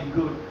something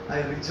good,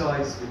 I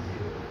rejoice with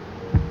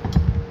you?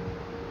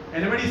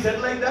 Anybody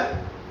said like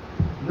that?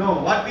 No.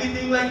 What we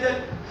think like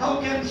that? How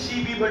can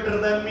she be better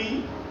than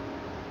me?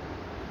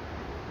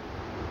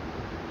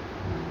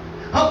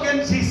 How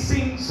can she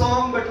sing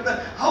song better than?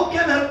 How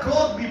can her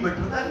clothes be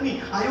better than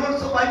me? I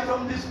also buy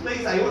from this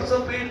place, I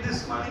also paid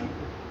this money.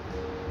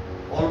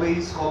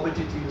 Always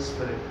competitive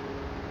spirit.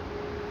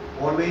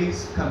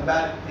 Always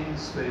combating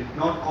spirit.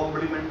 Not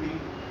complimenting,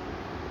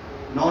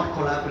 not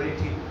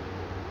collaborating.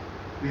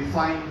 We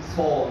find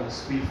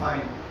faults.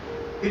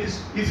 It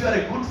is, if you are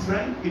a good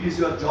friend, it is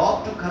your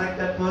job to correct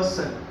that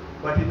person,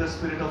 but in the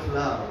spirit of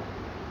love.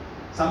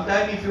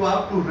 Sometimes if you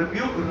have to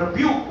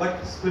rebuke, but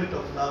the spirit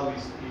of love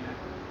is needed.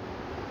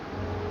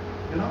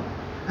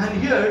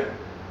 And here,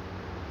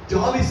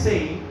 Job is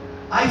saying,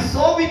 I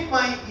saw with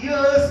my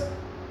ears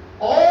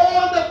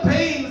all the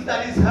pains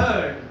that is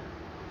heard.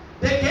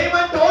 They came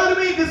and told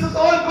me this is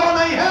all gone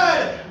I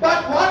heard.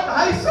 But what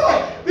I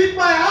saw with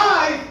my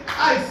eyes,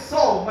 I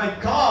saw my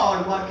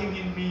God working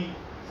in me,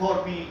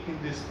 for me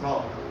in this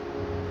problem.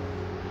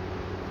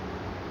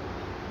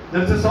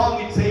 There's a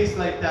song, it says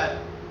like that.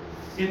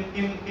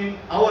 In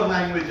our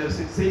languages,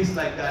 it says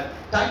like that.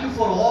 Thank you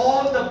for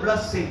all the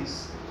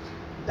blessings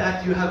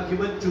that you have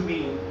given to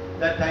me,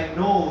 that I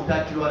know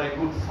that you are a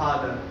good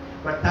father.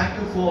 But thank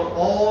you for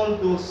all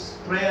those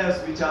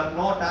prayers which are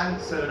not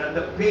answered and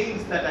the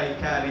pains that I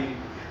carried,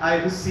 I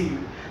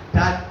received.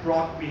 That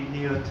brought me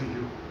near to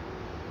you.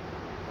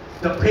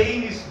 The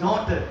pain is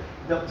not,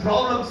 the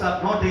problems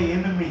are not an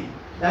enemy.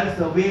 That is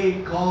the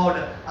way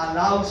God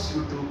allows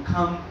you to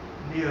come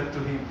near to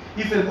him.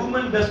 If a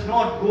woman does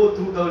not go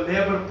through the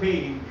labor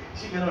pain,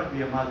 she cannot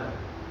be a mother.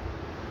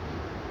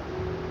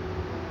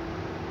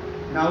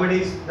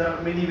 Nowadays, there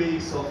are many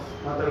ways of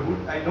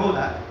motherhood. I know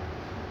that.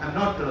 I'm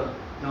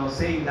not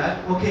saying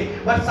that. Okay,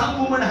 but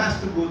some woman has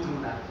to go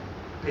through that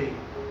pain.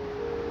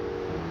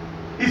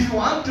 If you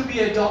want to be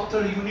a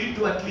doctor, you need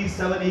to at least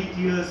 7-8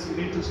 years, you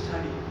need to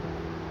study.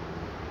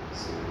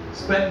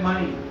 Spend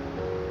money.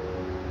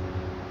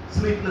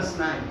 Sleepless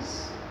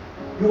nights.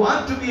 You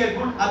want to be a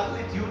good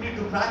athlete, you need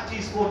to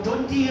practice for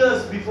 20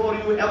 years before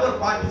you ever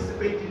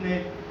participate in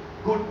a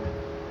good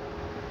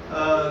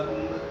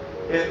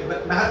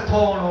a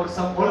marathon or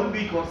some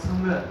Olympic or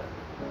somewhere.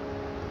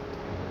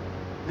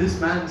 This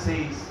man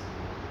says,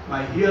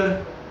 my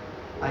ear,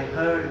 I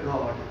heard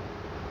God,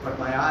 but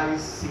my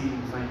eyes see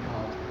my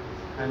God.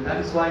 And that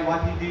is why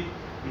what he did,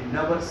 he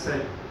never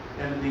said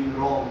anything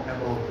wrong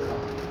about God.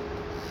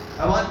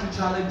 I want to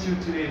challenge you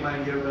today, my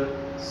dear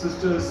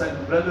sisters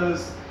and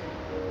brothers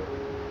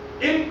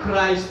in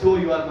Christ, though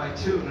you are my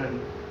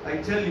children, I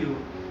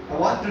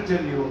want to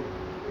tell you,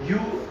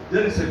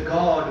 there is a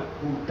God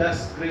who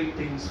does great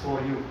things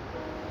for you.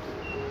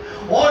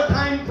 All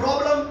time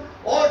problem,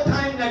 all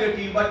time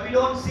negative, but we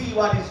don't see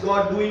what is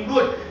God doing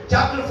good.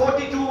 Chapter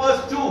 42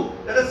 verse 2.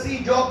 Let us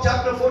see Job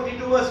chapter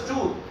 42 verse 2.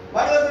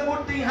 What was the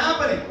good thing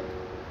happening?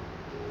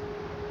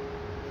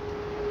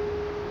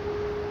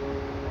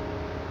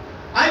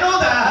 I know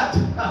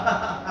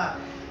that.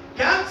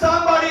 Can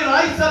somebody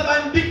rise up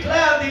and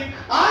declare it?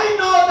 I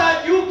know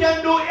that you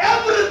can do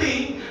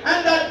everything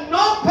and that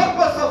no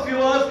purpose of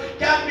yours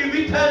can be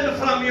withheld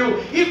from you.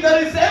 If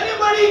there is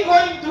anybody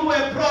going through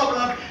a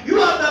problem,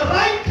 you are the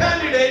right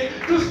candidate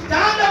to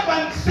stand up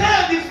and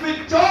say this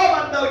with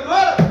Job and the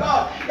word of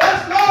God.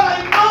 Yes, Lord,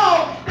 I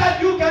know that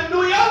you can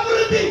do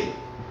everything.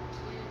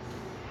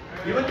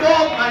 Even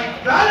though my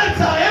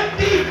wallets are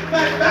empty,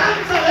 my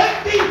banks are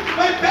empty,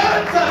 my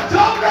parents are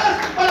jobless,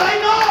 but I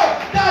know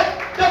that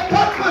the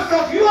purpose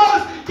of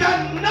yours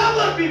can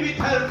never be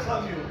withheld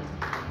from you.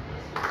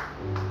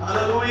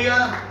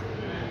 Hallelujah.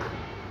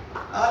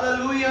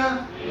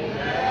 Hallelujah.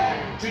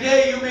 Amen.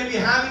 Today you may be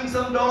having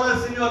some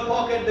dollars in your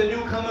pocket, the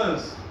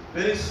newcomers.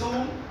 Very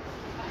soon,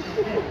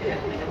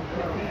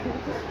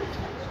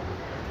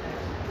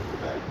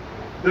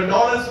 the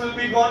dollars will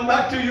be gone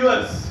back to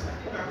yours.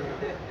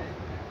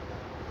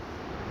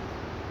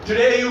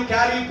 Today you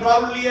carry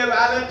proudly a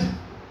wallet.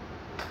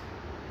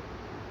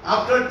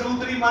 After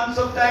 2-3 months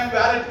of time,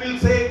 wallet will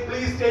say,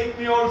 please take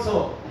me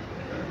also.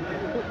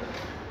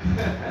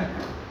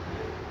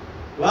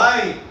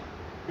 Why?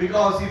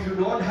 Because if you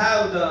don't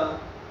have the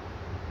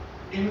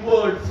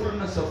inward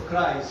fullness of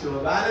Christ,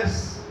 your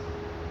wallets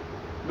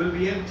will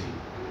be empty.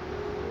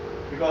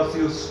 Because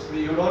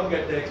you don't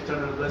get the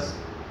external blessing.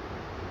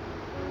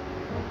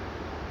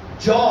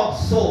 Job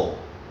saw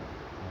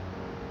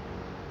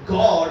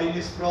God in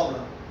his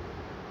problem.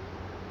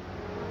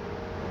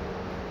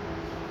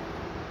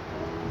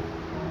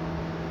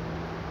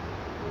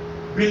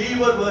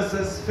 Believer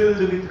versus filled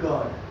with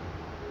God.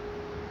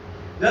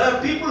 There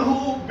are people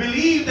who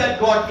believe that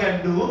God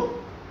can do,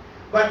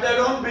 but they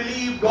don't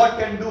believe God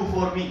can do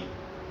for me.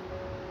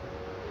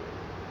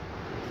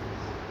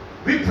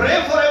 We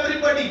pray for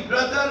everybody,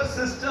 brother,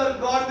 sister,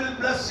 God will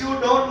bless you,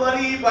 don't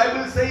worry,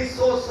 Bible says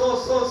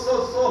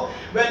so.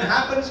 When it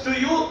happens to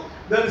you,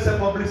 there is a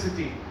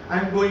publicity.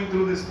 I'm going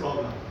through this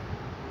problem.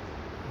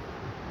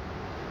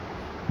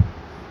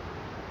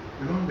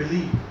 You don't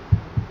believe.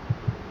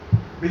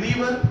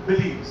 Believer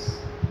believes,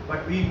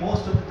 but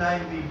most of the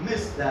time we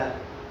miss that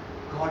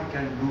God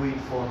can do it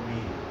for me.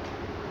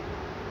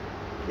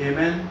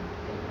 Amen.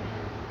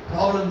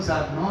 Problems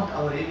are not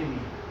our enemy.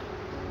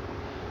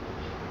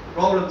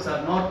 Problems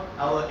are not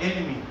our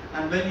enemy.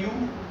 And when you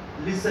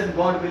listen,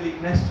 God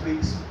willing, next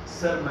week's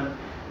sermon,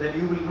 then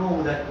you will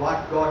know that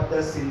what God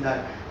does in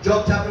that.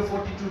 Job chapter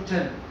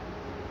 42:10.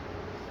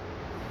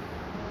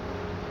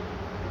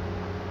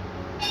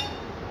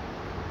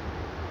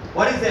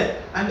 What is that?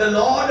 And the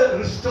Lord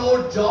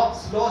restored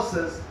Job's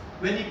losses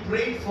when he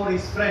prayed for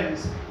his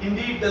friends.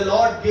 Indeed, the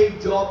Lord gave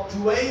Job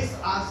twice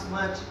as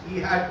much he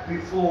had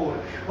before.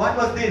 What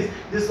was this?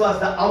 This was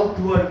the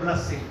outward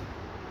blessing.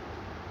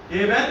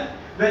 Amen.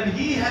 When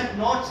he had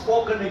not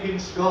spoken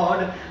against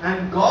God,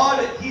 and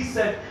God, he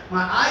said,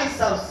 my eyes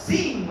have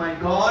seen my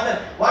God.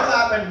 What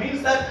happened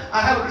means that I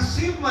have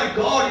received my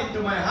God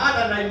into my heart,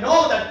 and I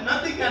know that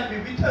nothing can be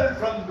withheld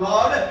from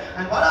God.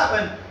 And what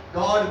happened?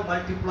 God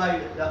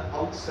multiplied the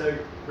outside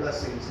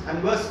blessings. And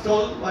verse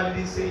 12, what did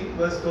he say?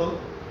 Verse 12.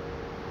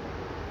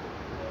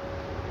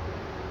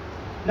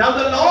 Now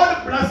the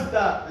Lord blessed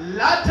the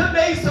latter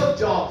days of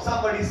Job.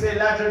 Somebody say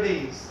latter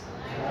days.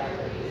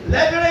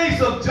 Latter days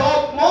of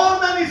Job more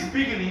than his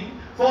beginning,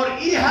 for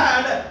he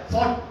had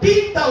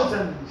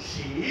 40,000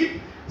 sheep,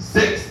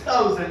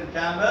 6,000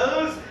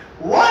 camels,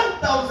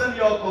 1,000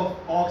 yoke of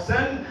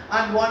oxen,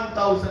 and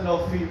 1,000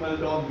 of female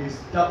donkeys.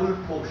 Double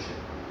portion.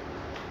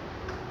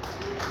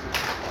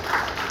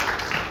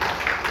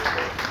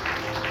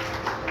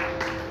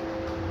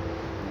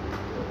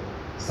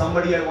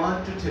 Somebody, I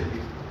want to tell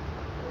you,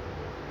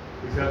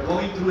 if you are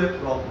going through a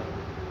problem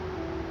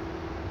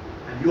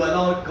and you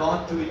allow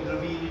God to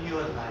intervene in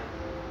your life,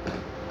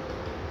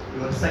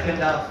 your second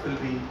half will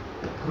be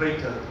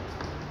greater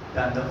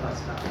than the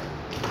first half.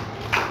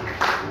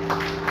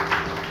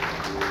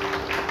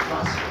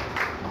 Trust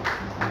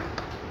God.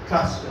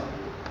 Trust God.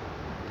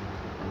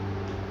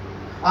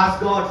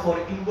 Ask God for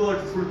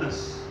inward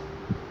fullness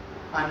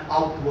and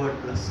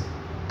outward blessing.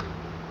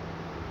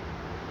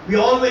 We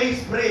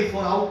always pray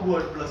for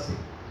outward blessing.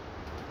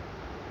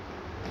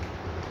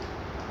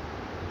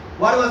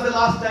 What was the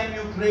last time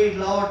you prayed,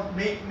 Lord,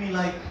 make me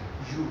like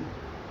you?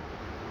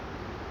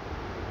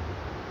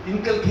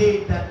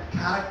 Inculcate that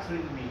character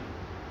in me.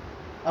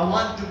 I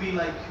want to be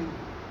like you.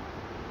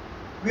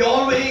 We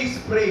always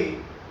pray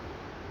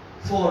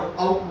for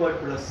outward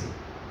blessing.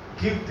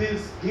 Give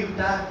this, give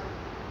that.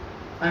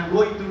 I'm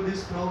going through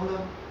this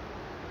problem.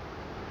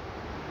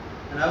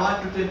 And I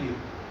want to tell you,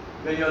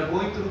 When you are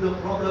going through the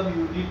problem,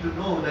 you need to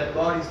know that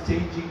God is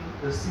changing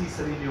the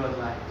season in your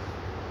life.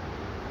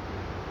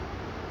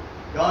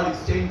 God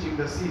is changing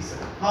the season.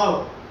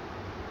 How?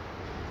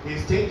 He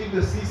is changing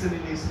the season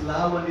in His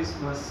love and His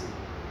mercy.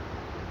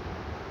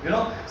 You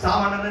know,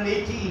 Psalm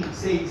 118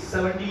 says,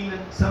 17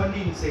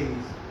 says,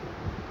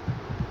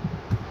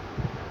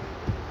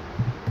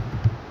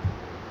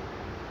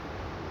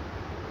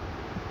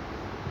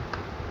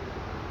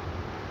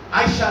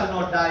 I shall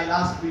not die.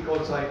 Last week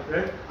also I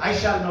read, I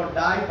shall not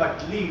die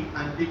but live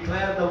and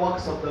declare the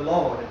works of the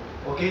Lord.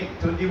 Okay,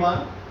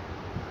 21.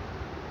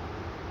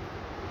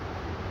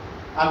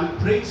 I will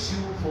praise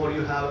you, for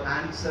you have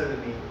answered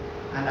me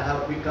and I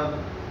have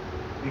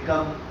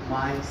become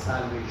my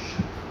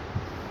salvation.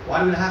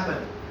 What will happen?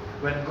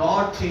 When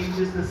God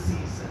changes the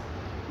season,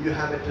 you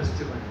have a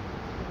testimony.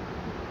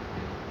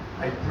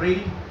 I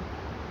prayed,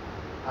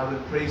 I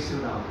will praise you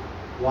now.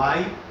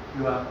 Why?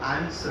 You have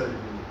answered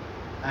me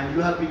and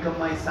you have become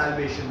my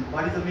salvation.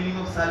 What is the meaning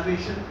of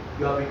salvation?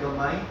 You have become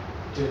my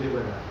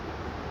deliverer.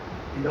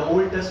 In the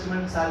Old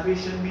Testament,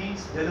 salvation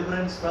means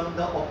deliverance from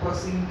the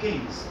oppressing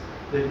kings.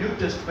 The New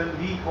Testament,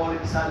 we call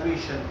it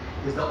salvation,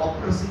 is the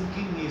oppressing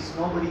king is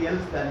nobody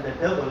else than the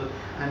devil,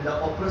 and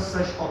the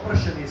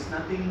oppression is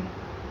nothing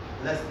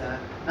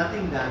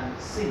than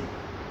sin.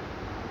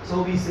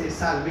 So we say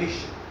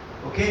salvation.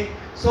 Okay?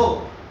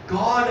 So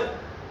God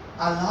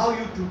allow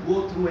you to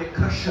go through a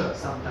crusher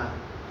sometime.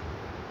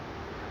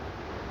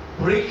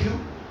 Break you.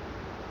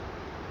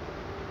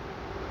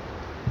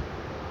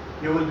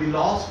 You will be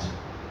lost.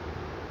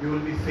 You will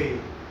be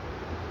failed.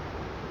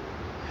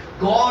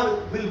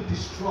 God will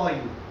destroy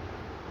you.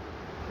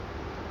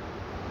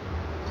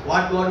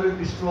 What God will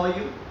destroy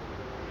you?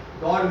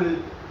 God will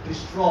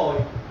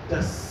destroy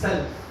the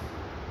self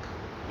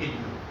in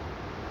you.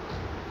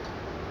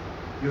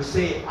 You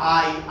say,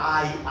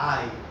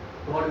 I.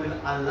 God will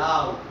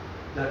allow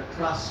the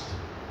trust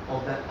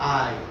of that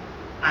I.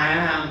 I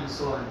am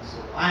so and so.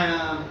 I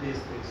am this.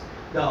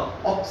 The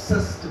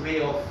obsessed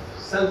way of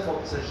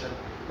self-obsession,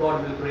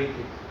 God will break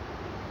it.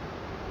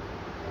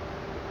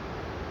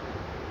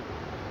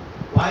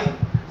 Why?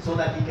 So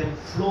that He can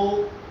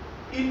flow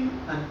in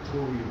and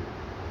through you.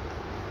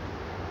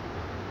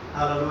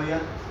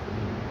 Hallelujah.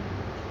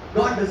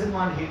 God doesn't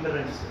want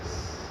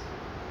hindrances.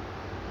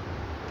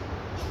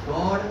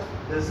 God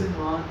doesn't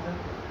want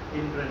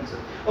hindrances.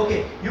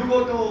 Okay, you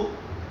go to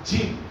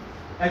gym,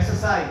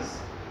 exercise.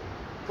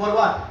 For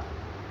what?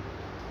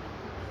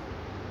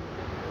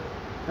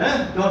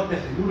 Don't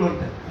tell. You don't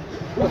tell.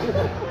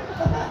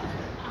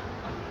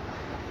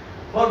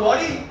 For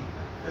body?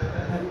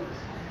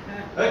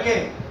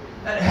 Okay.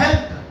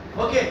 Health.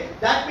 Okay.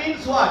 That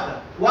means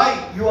what?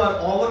 Why? You are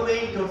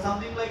overweight or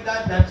something like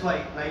that. That's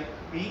why. Like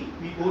me,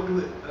 we go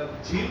to a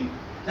gym.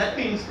 That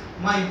means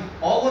my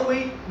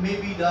overweight may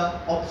be the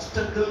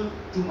obstacle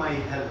to my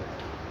health.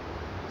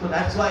 So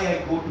that's why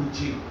I go to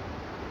gym.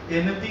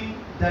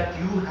 Anything that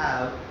you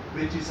have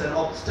which is an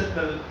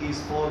obstacle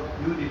is for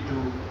you need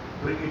to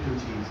bring it to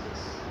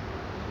Jesus.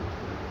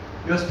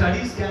 Your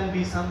studies can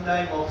be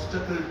sometimes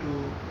obstacle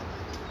to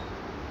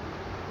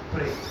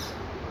pray.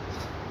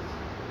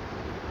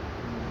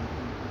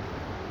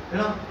 You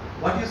know,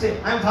 what you say,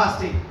 I am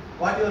fasting.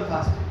 What you are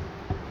fasting?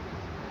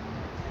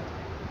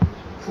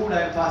 Food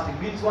I am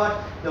fasting. Means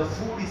what? The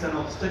food is an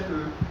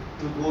obstacle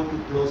to go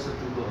to closer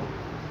to God.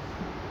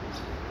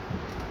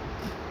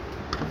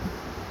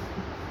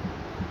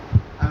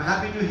 I'm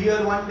happy to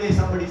hear one day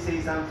somebody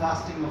says, I'm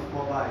fasting of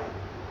mobile.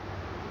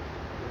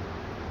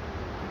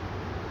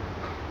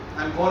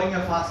 I'm calling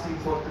a fasting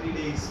for 3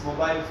 days,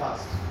 mobile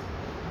fast.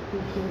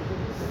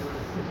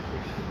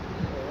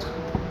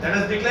 Let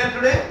us declare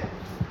today?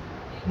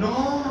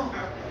 No.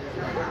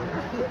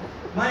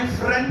 My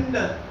friend,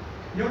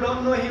 you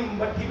don't know him,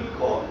 but he will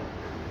call.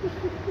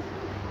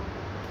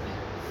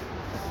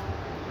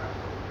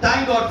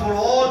 Thank God for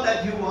all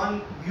that you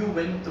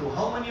went through.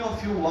 How many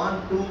of you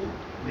want to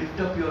lift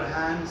up your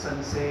hands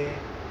and say,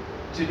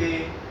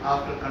 today,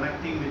 after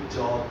connecting with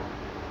Job,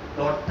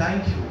 Lord,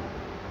 thank you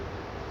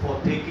for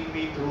taking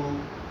me through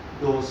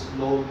those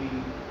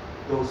lonely,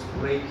 those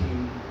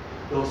breaking,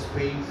 those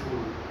painful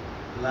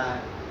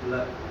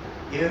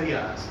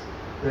areas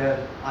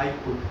where I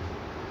could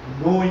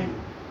know you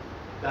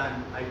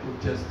than I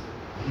could just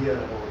hear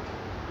about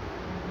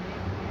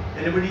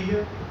you. Anybody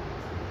here?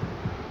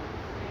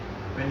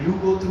 When you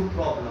go through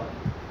problem,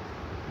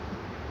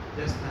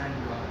 just thank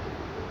God.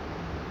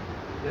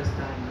 Just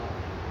thank God.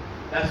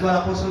 That's what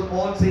Apostle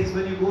Paul says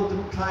when you go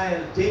through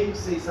trials. James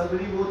says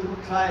when you go through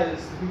trials,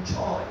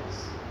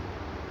 rejoice.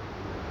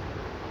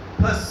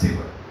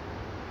 Persevere.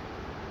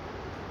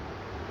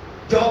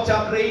 Job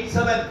chapter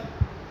 8:7.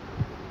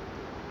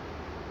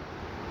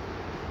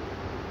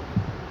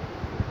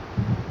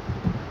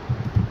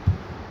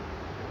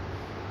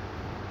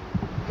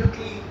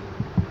 Quickly.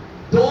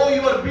 Though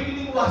your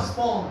beginning was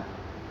small,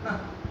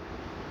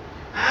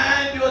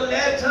 and your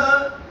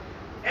later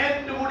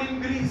end would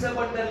increase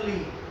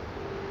abundantly.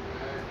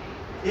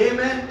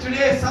 Amen.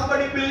 Today,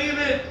 somebody believe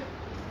it.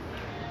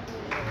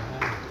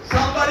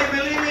 Somebody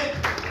believe it.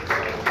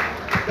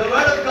 The word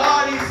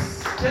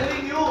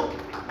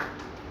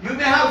You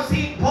may have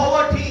seen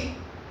poverty.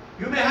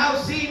 You may have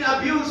seen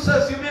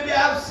abuses. You may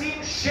have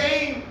seen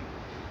shame.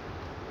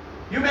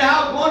 You may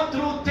have gone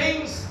through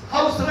things,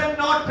 house rent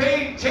not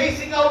paid,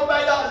 chasing out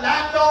by the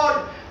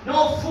landlord,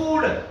 no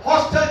food,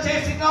 hostel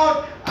chasing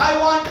out. I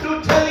want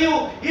to tell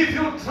you, if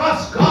you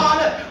trust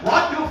God,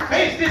 what you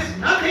faced is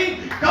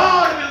nothing.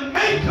 God will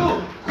make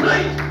you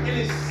great in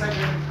His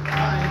second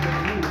time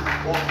when you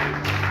walk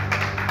with Him.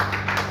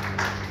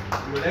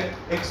 You will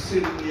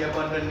exceedingly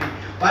abundantly.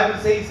 Bible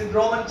says in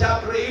Romans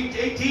chapter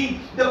 8:18,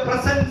 the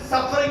present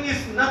suffering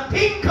is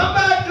nothing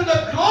compared to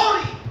the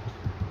glory.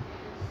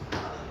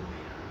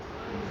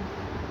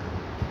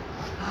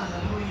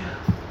 Hallelujah.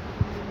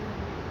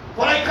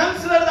 For I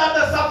consider that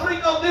the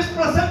suffering of this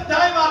present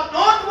time are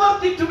not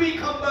worthy to be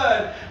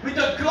compared with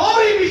the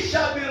glory which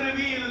shall be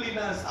revealed in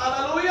us.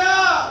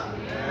 Hallelujah.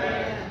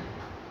 Amen.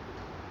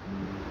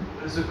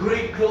 There is a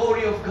great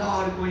glory of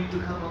God going to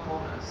come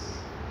upon us.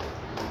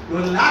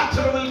 Your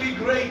latter will be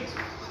great.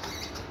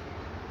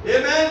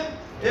 Amen.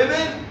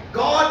 Amen.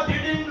 God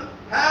didn't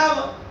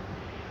have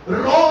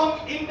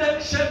wrong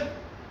intention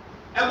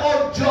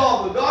about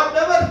Job. God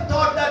never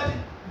thought that,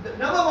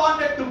 never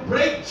wanted to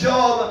break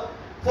Job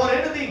for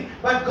anything,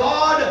 but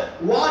God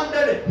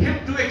wanted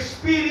him to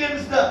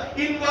experience the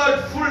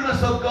inward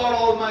fullness of God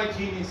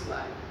Almighty in his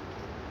life.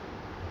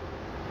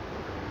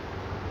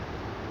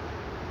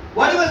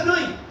 What he was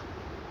doing?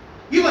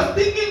 He was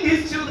thinking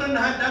his children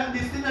had done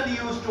this thing and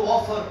he used to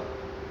offer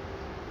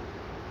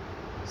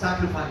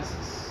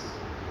sacrifices.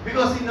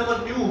 Because he never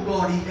knew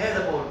God, he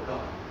heard about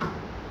God.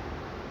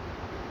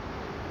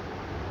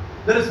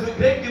 There is a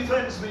great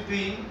difference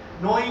between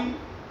knowing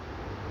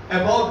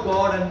about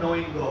God and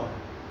knowing God.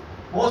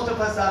 Most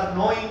of us are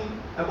knowing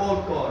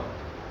about God.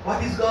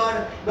 What is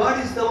God?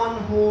 God is the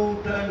one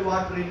who turned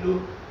water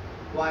into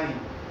wine.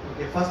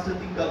 Okay, first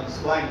thing comes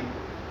wine.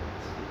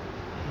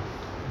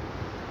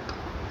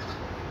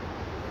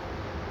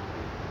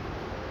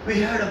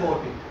 We heard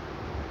about it.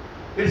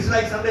 It's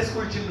like Sunday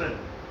school children.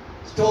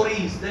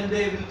 Stories, then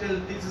they will tell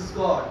this is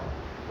God.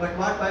 But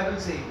what Bible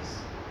says?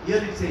 Here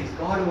it says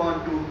God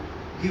want to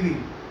give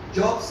him.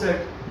 Job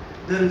said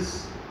there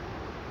is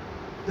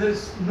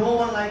no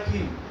one like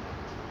him.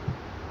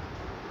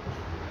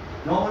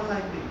 No one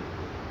like him.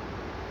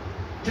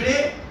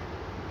 Today,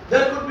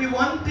 there could be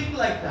one thing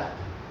like that.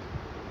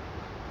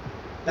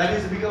 That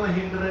has become a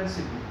hindrance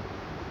in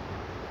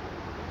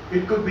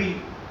you. It could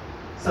be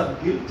some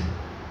guilt,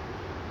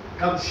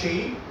 some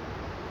shame,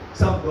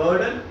 some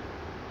burden,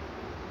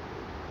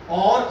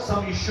 or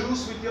some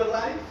issues with your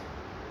life,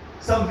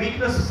 some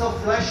weaknesses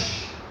of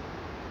flesh,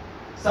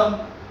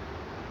 some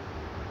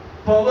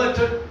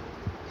perverted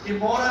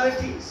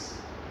immoralities,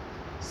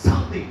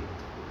 something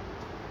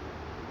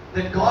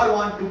that God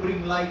wants to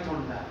bring light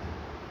on that.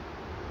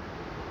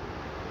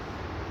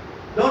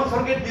 Don't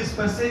forget this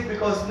message,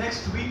 because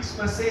next week's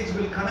message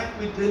will connect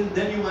with them.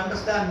 Then you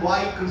understand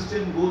why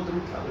Christians go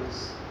through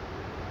troubles.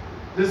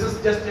 This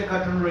is just a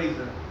curtain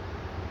raiser.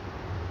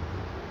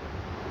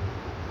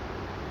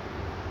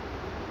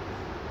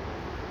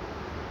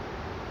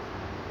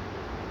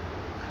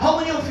 How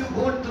many of you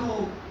gone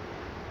through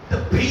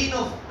the pain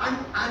of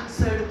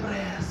unanswered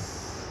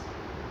prayers?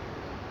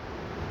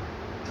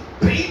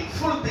 The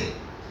painful thing.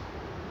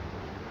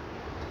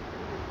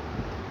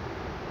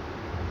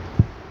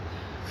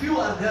 Few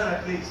are there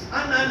at least.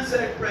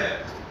 Unanswered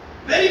prayer.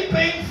 Very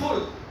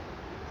painful.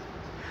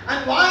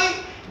 And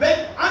why?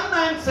 When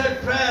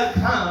unanswered prayer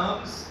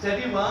comes,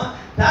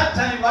 that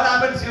time what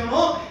happens,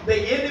 the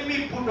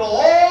enemy put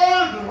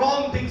all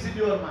wrong things into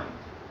your mind.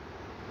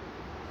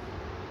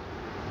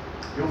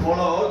 You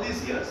follow all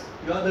these years.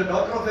 You are the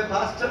daughter of a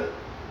pastor.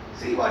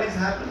 See what is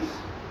happening.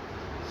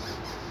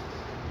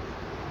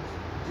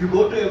 You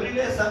go to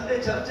everyday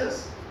Sunday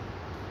churches.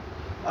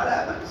 What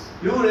happens?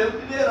 You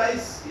every day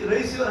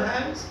raise your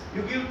hands,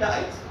 you give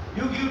tithes,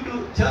 you give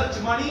to church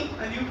money,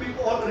 and you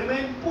people all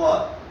remain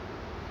poor.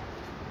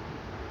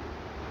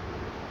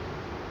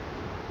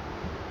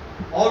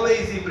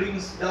 Always he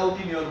brings doubt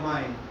in your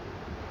mind.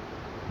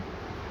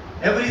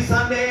 Every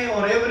Sunday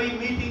or every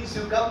meetings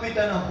you come with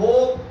a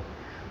hope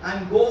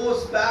and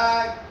goes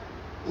back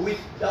with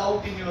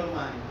doubt in your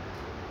mind.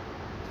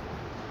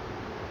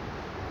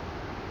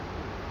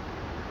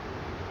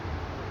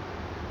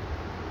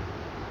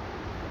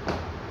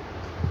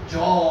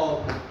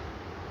 Job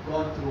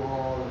gone through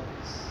all of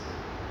this.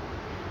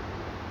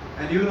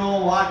 And you know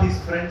what his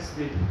friends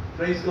did.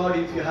 Praise God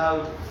if you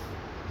have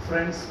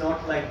friends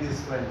not like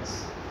these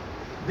friends.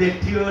 They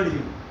teared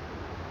him.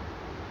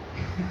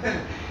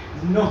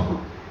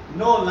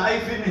 No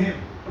life in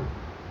him.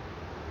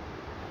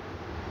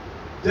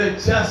 They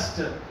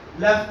just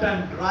left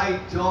and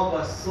right. Job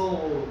was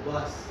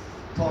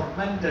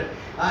tormented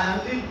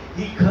until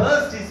he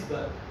cursed his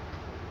birth.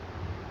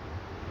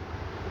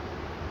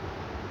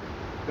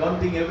 Don't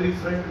think every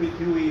friend with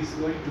you is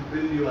going to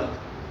build you up.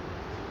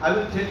 I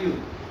will tell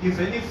you, if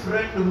any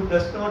friend who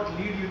does not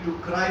lead you to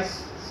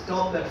Christ,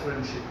 stop that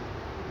friendship.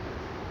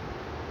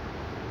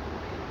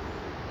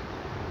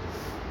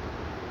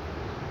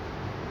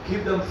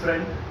 Keep them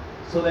friend,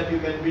 so that you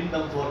can win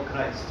them for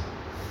Christ.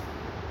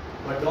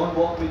 But don't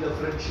walk with a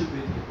friendship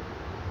with you.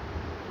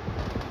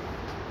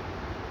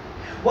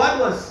 What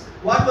was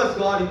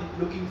God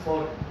looking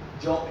for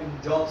in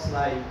Job's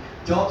life?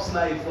 Job's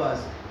life was,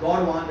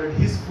 God wanted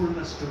His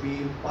fullness to be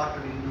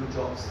imparted into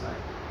Job's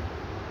life.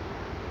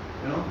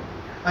 You know?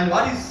 And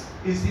what is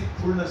His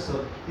fullness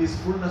of? His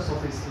fullness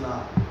of His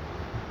love.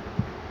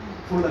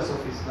 Fullness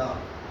of His love.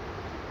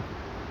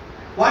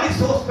 What is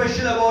so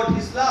special about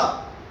His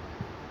love?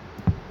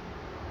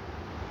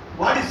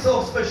 What is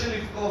so special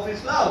of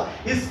His love?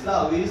 His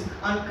love is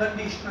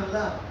unconditional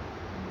love.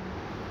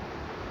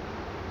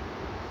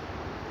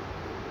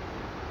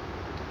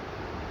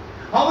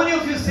 How many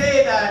of you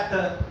say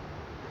that?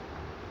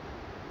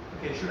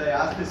 Okay, should I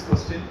ask this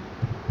question?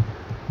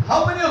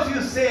 How many of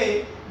you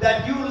say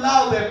that you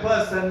love a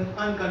person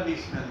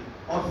unconditionally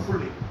or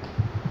fully?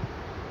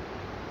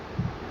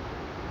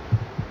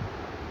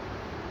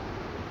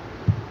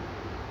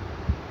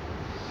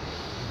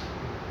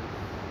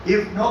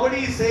 If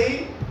nobody is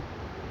saying,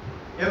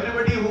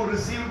 everybody who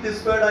received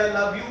this word, I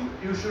love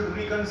you, you should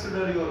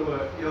reconsider your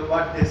word,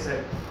 what they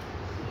said.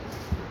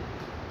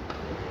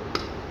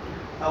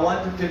 I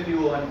want to tell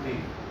you one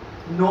thing.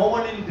 No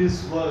one in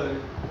this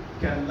world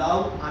can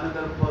love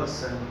another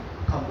person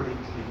completely.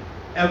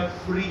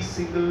 Every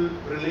single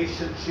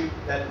relationship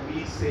that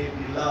we say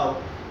we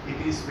love,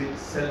 it is with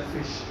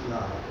selfish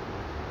love.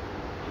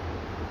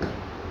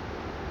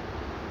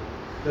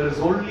 There is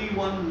only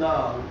one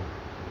love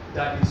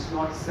that is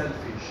not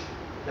selfish,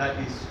 that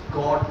is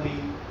godly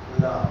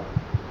love,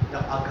 the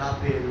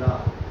agape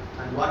love.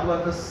 And what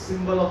was the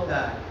symbol of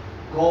that?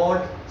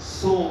 God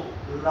so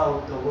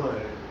loved the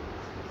world,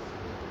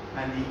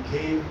 and He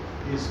gave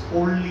His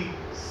only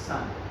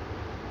Son.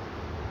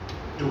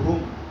 To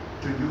whom?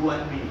 To you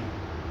and me,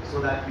 so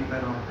that we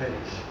may not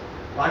perish.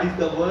 What is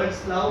the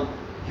world's love?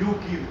 You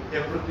give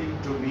everything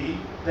to me,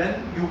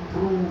 then you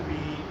prove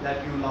me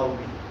that you love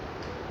me.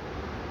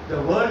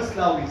 The world's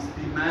love is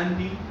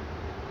demanding,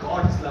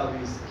 God's love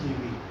is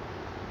giving.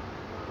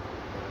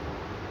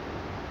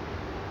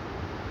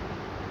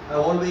 I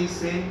always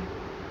say,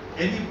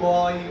 any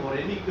boy or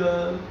any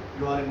girl,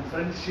 you are in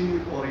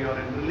friendship or you are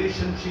in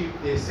relationship,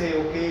 they say,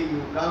 okay,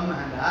 you come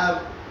and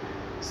have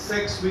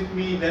sex with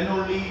me, then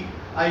only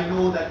I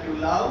know that you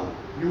love.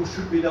 You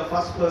should be the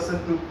first person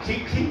to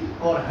kick him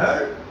or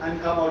her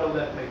and come out of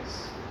that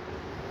place.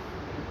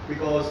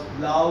 Because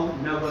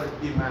love never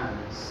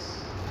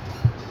demands.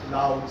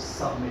 Love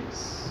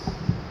submits.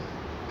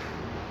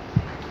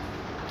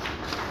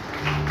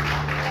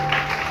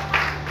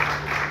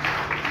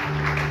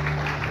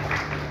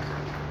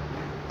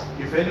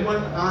 If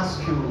anyone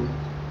asks you,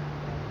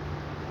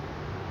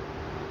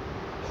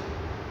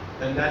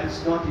 then that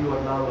is not your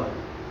lover.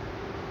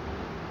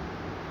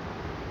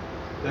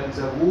 That is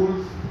a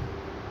wolf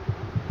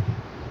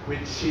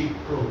with sheep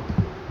cloth.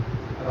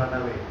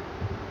 Run away.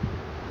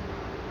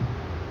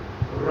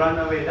 Run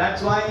away.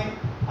 That's why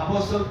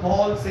Apostle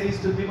Paul says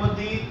to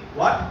Timothy,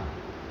 what?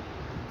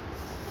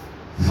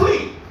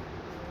 Flee.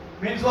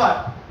 Means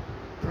what?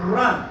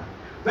 Run.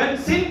 When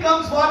sin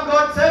comes, what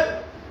God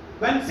said?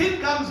 When sin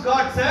comes,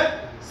 God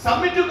said,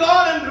 submit to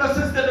God and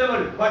resist the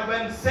devil. But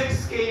when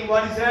sex came,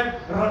 what He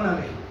said? Run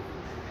away.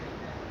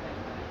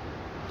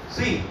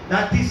 See,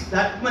 that is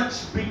that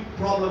much big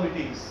problem it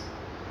is.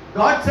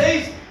 God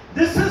says,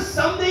 this is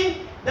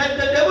something that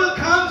the devil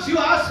comes, you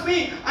ask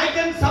me, I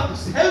can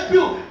help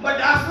you.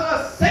 But as far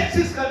as sex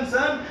is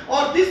concerned,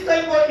 or this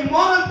type of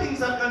immoral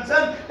things are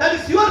concerned, that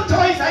is your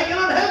choice, I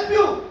cannot help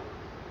you.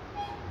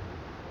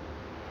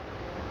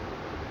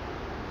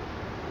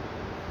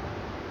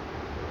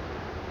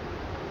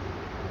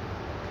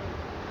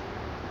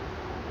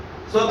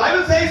 So the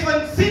Bible says,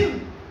 when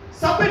sin,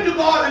 submit to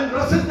God and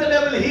resist the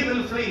devil, he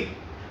will flee.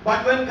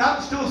 But when it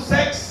comes to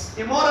sex,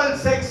 immoral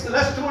sex,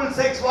 lustful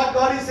sex, what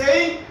God is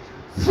saying?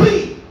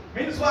 Flee.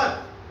 Means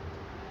what?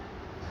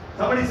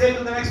 Somebody say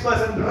to the next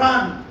person,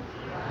 run.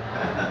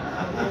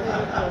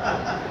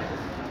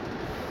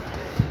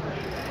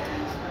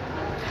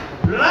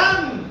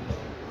 Run.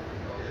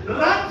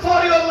 Run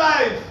for your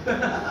life.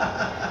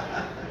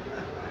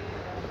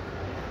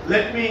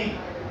 Let me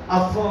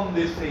affirm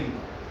this thing.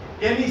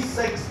 Any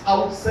sex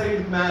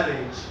outside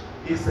marriage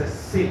is a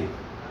sin.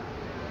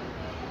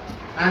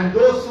 And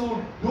those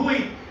who do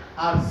it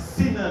are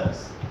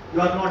sinners.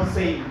 You are not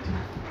saved.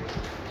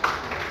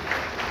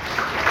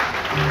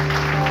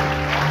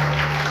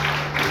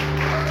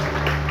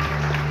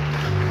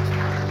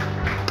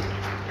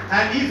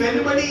 And if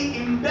anybody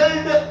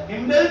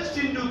indulged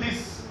into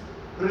this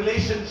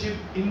relationship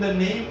in the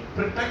name,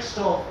 pretext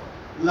of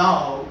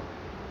love,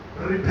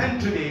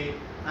 repent today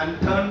and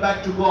turn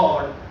back to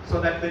God, so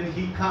that when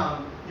He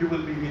comes, you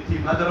will be with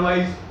Him.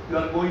 Otherwise, you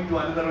are going to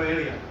another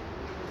area.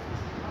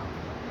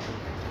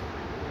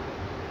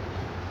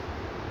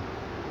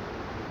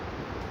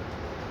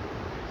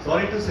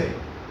 Sorry to say.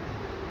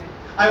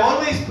 I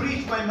always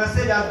preach my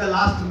message as the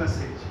last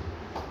message.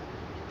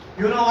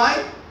 You know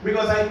why?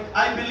 Because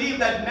I believe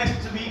that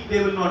next week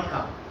they will not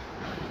come.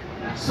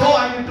 So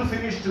I need to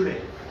finish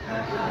today.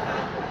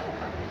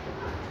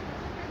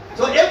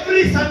 So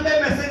every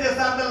Sunday messages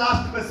are the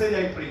last message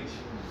I preach.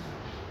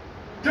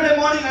 Today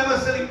morning I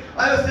was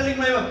telling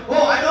my wife,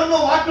 oh, I don't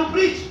know what to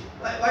preach.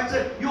 I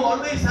said, you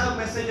always have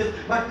messages,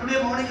 but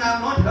today morning I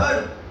have not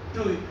heard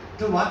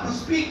to what to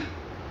speak.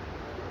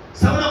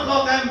 7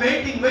 o'clock I am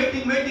waiting,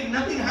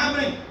 nothing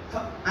happening.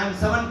 And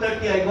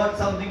 7:30 I got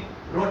something,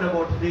 wrote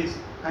about this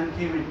and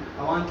came in.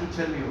 I want to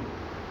tell you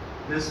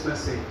this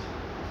message.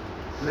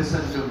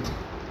 Listen to me.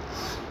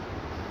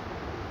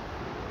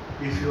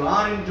 If you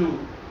are into,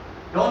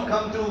 you don't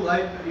come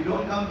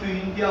to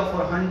India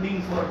for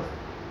hunting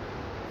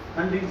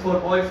for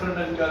boyfriend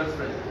and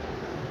girlfriend.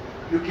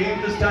 You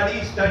came to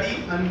study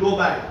and go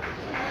back.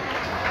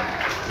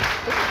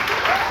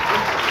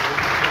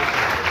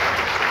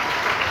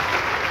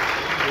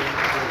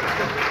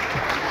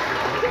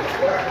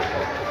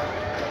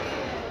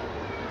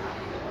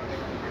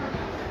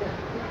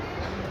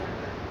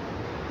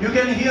 You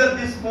can hear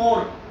this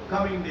more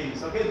coming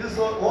days. Okay, this is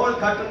all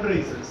curtain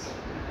raises.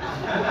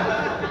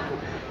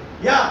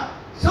 Yeah.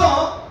 So,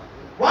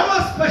 what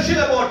was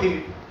special about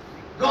it?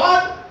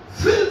 God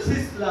fills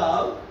His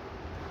love.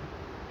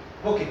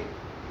 Okay.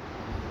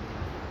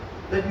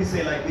 Let me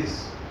say like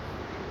this.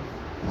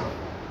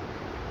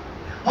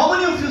 How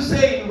many of you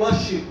say in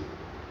worship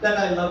that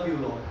I love you,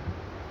 Lord?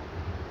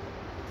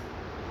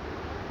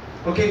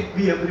 Okay,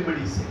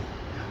 everybody say.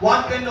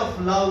 What kind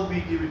of love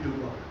we give it to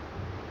God?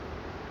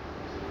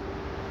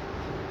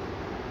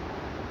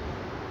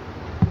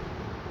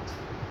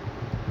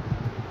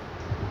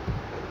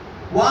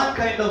 What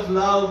kind of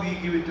love we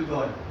give it to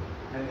God?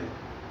 Daniel.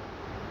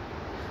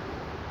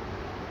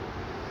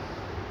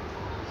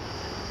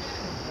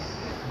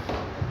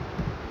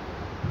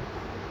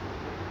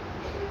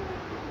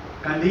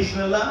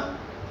 Conditional love?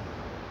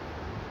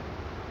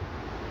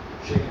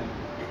 Shaken.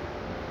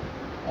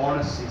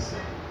 Honesty.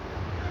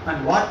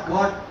 And what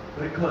God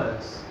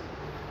requires,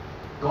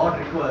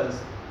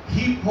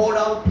 He poured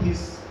out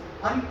His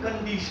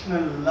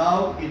unconditional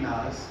love in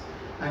us,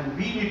 and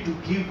we need to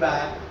give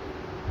back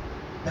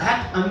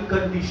that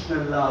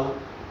unconditional love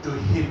to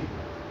Him.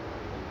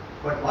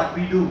 But what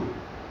we do,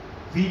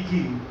 we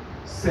give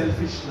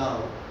selfish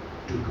love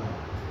to God.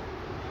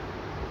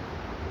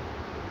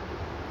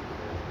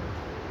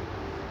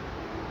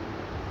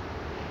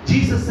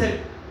 Jesus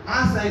said,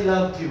 as I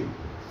loved you.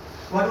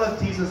 What was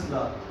Jesus'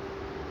 love?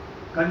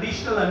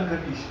 Conditional,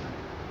 unconditional.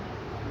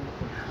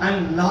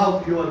 And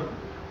love your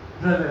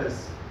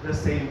brothers the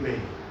same way.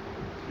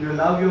 Do you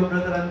love your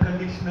brother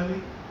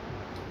unconditionally?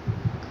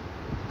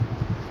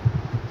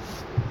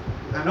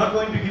 I'm not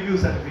going to give you a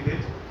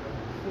certificate.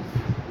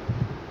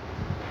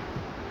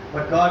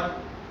 But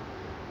God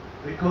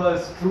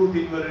requires truth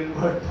in your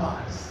inward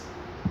parts.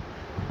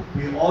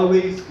 We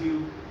always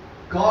give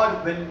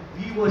God, when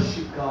we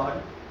worship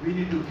God, we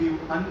need to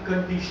give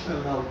unconditional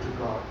love to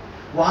God.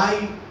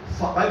 Why?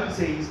 Bible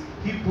says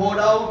He poured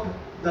out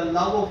the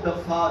love of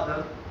the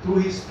Father through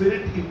His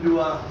Spirit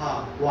into our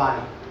heart.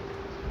 Why?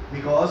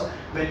 Because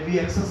when we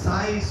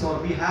exercise or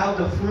we have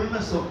the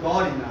fullness of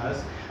God in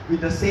us,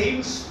 with the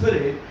same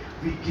Spirit,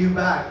 we give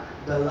back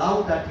the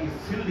love that He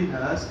filled in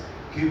us,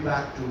 give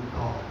back to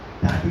God.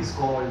 That is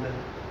called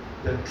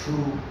the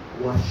true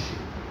worship.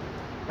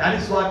 That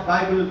is what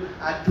Bible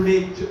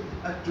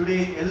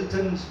today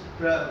Elton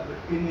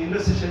in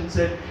intercession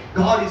said,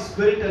 God is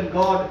Spirit, and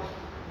God,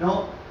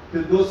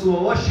 those who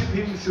worship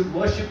Him should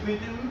worship with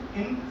Him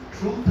in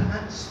truth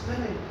and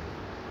spirit.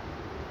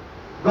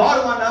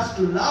 God wants us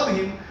to love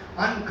Him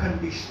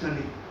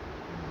unconditionally.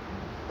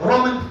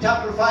 Romans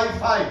chapter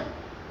 5:5.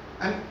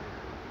 And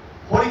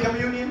Holy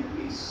Communion,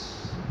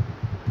 please.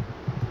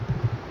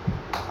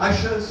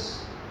 Ushers.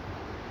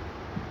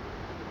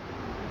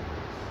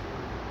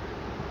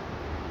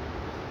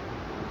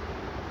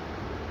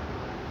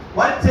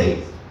 What it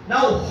says,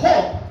 now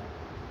hope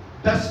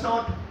does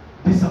not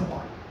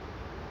disappoint.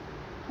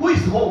 Who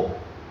is hope?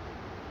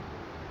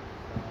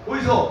 Who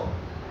is hope?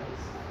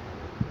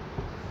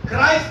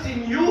 Christ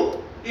in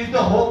you is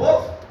the hope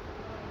of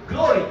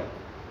glory.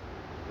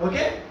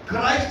 Okay?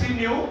 Christ in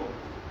you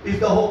is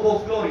the hope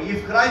of glory.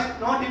 If Christ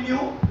not in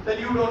you, then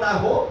you don't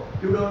have hope,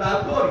 you don't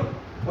have glory.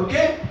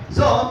 Okay?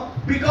 So,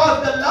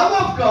 because the love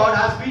of God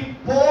has been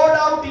poured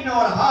out in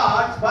our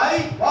hearts by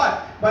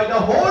what? By the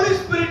Holy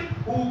Spirit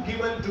who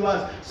given to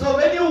us. So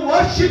when you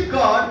worship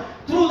God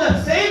through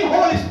the same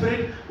Holy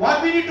Spirit,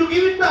 what we need to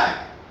give it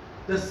back?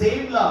 The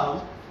same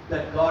love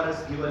that God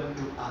has given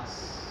to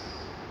us.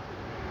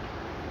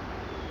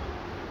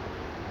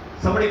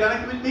 Somebody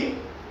connect with me?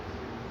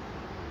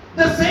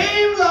 The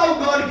same love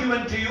God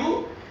given to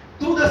you,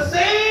 through the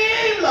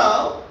same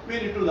love, we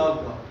need to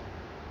love God.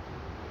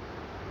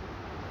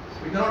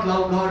 We cannot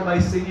love God by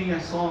singing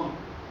a song.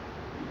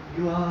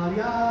 You are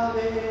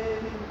Yahweh.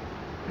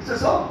 It's a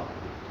song.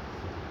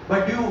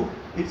 But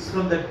it's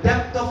from the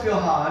depth of your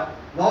heart.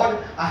 Lord,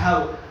 I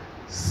have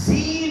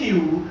seen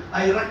you.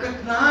 I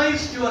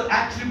recognized your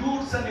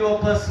attributes and your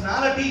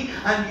personality,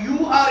 and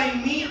you are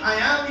in me, I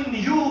am in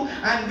you.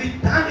 And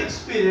with that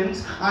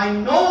experience, I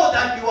know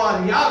that you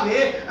are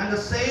Yahweh, and the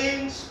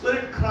same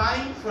Spirit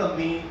crying from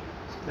me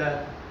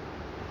that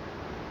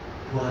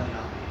You are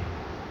Yahweh.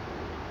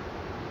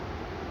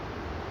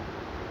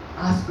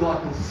 Ask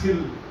God to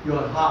fill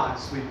your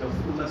hearts with the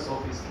fullness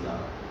of His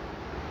love.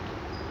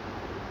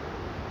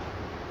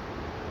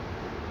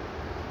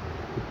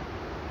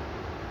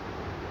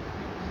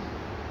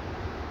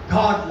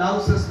 God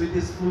loves us with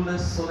His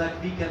fullness so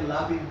that we can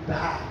love Him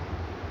back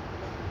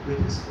with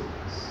His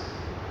fullness.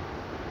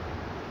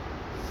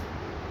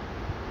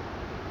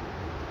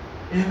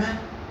 Amen.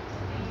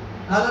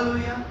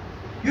 Hallelujah.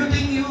 You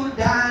think you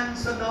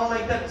dance and all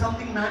like that,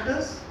 something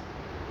matters?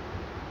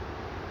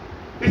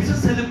 It's a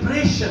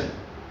celebration.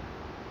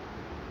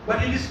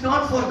 But it is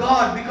not for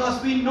God,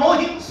 because we know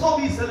Him, so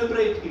we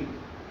celebrate Him.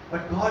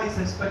 But God is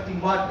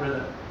expecting what,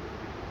 brother?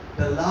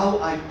 The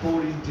love I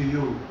poured into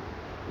you,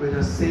 with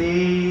the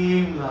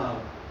same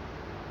love,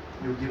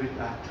 you give it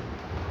back to me.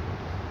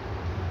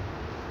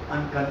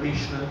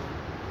 Unconditional,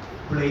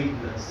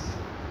 blameless,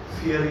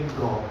 fearing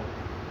God,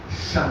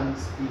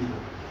 shuns evil.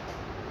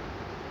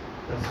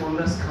 The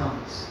fullness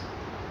comes,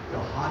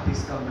 your heart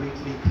is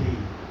completely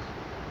clean,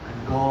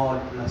 and God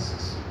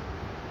blesses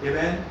you.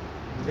 Amen?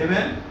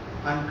 Amen?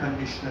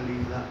 Unconditional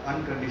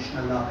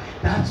love.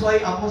 That's why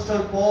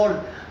Apostle Paul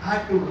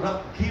had to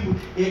give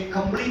a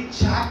complete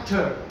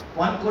chapter,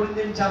 1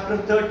 Corinthians chapter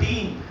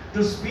 13,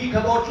 to speak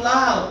about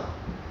love.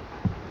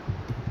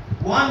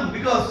 One,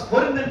 because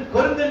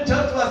Corinthian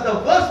church was the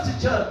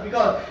worst church,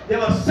 because they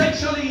were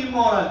sexually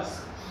immoral.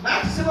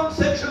 Maximum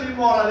sexual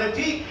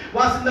immorality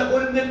was in the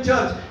Corinthian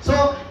church.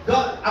 So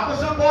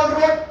Apostle Paul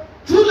wrote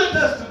 2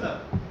 letters to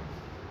them.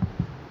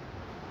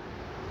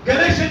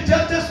 Galatian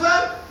churches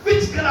were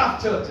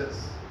witchcraft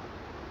churches.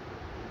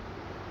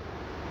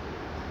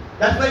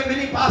 That's why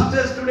many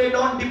pastors today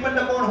don't depend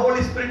upon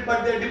Holy Spirit,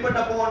 but they depend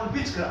upon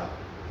witchcraft.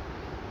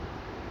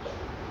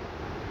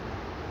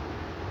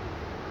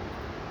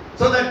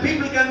 So that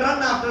people can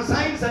run after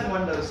signs and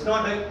wonders,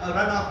 not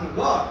run after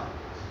God.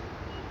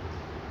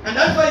 And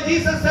that's why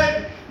Jesus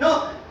said,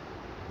 no,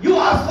 you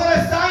ask for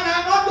a sign, I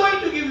am not going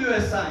to give you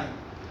a sign.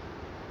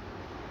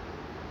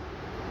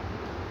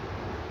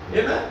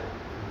 Amen?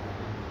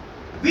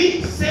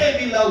 We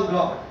say we love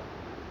God.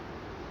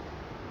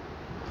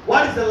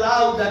 What is the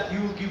love that you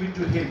give it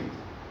to Him?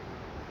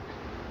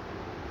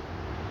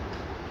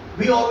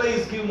 We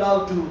always give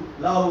love to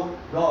love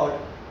God.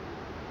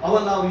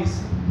 Our love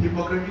is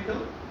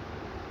hypocritical.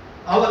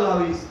 Our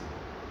love is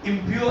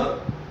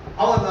impure.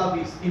 Our love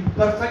is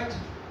imperfect.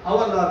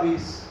 Our love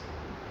is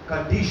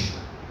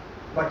conditional.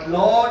 But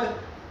Lord,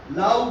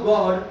 love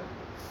God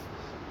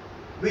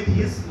with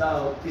His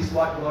love is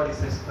what God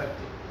is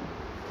expecting.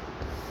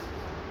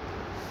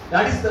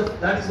 That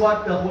is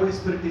what the Holy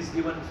Spirit is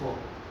given for.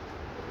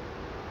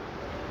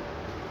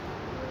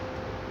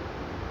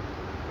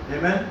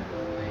 Amen?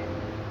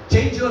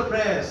 Change your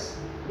prayers.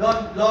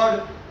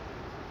 Lord,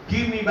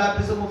 give me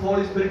baptism of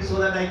Holy Spirit so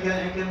that I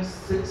can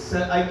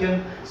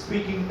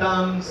speak in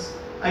tongues.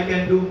 I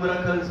can do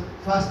miracles.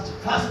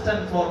 First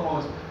and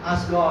foremost,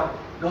 ask God,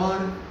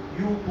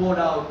 you poured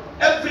out.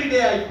 Every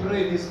day I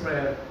pray this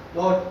prayer.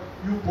 Lord,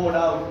 you poured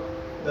out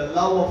the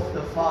love of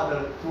the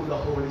Father through the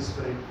Holy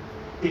Spirit.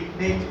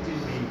 Ignite it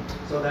in me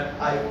so that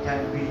I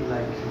can be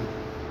like you.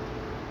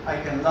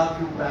 I can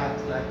love you back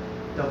like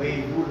the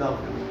way you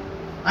loved me.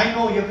 I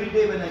know every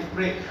day when I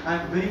pray, I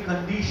have very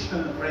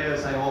conditional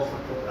prayers I offer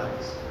to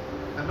Christ.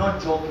 I'm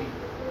not joking.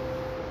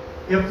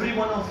 Every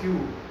one of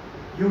you,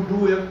 you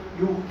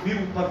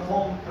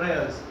perform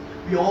prayers.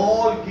 We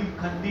all give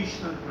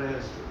conditional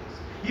prayers to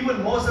this.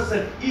 Even Moses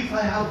said, if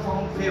I have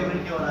found favor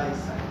in your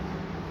eyesight.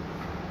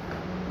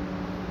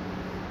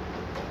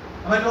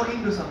 Am I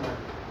talking to someone?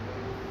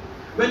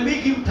 When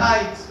we give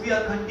tithes, we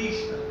are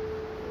conditional.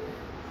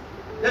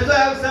 That's why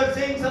I was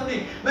saying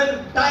something.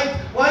 When tithe,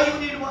 why you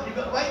need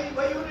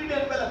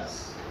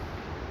envelopes?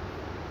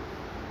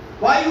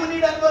 Why you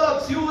need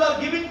envelopes? You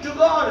are giving to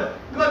God.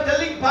 You are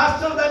telling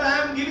pastor that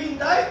I am giving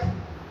tithe.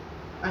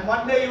 And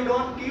one day you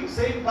don't give,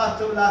 same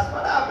pastor will ask,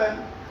 what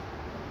happened?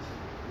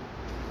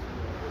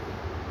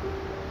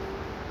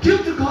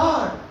 Give to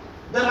God.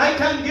 The right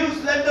hand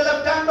gives, let the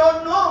left hand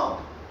don't know.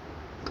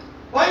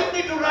 Why you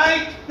need to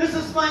write, this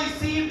is my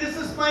seed, this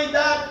is my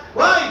that?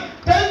 Why?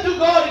 Tell to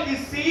God it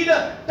is seed.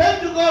 Tell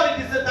to God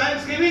it is a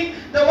thanksgiving.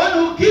 The one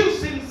who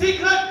gives in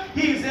secret,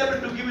 he is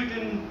able to give it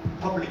in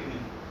publicly.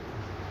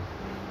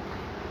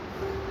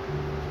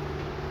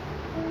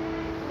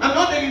 I'm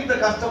not against the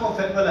custom of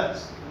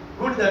envelopes.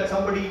 Good that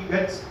somebody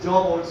gets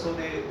job also,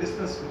 the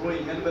business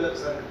growing,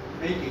 envelopes are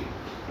making.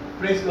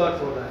 Praise God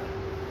for that.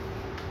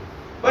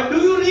 But do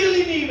you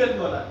really need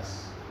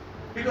envelopes?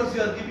 Because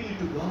you are giving it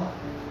to God.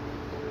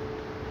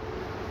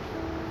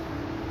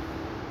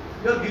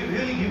 You are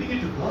really giving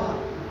it to God.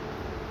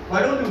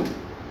 Why don't you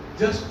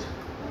just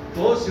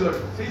close your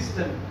fist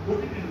and put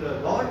it in the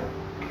Lord?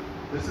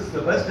 This is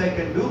the best I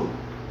can do.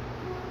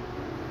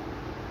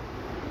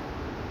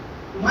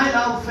 My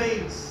love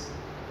fails,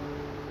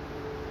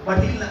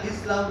 but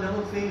His love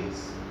never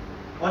fails.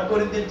 1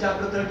 Corinthians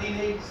chapter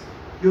 13:8,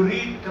 you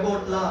read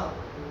about love.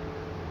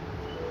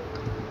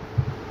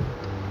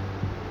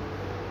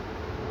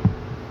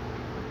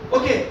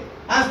 Okay,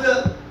 as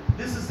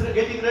this is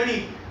getting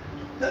ready.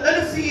 Let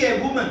us see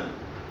a woman.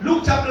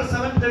 Luke chapter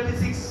 7,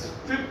 36,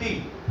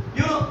 15.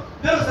 You know,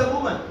 there was a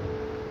woman.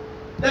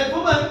 That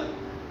woman,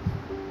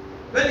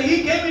 when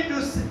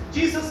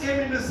Jesus came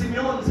into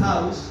Simeon's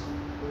house,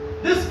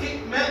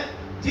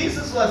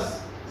 Jesus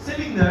was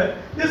sitting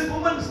there, this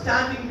woman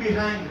standing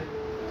behind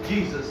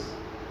Jesus.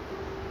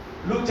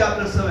 Luke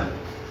chapter 7.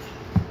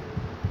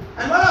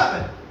 And what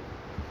happened?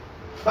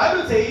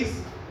 Bible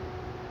says,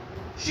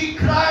 she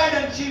cried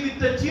and she with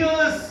the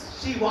tears,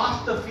 she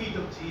washed the feet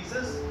of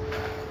Jesus,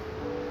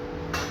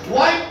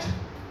 wiped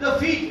the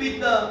feet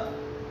with her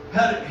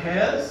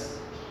hairs,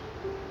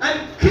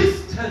 and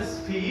kissed his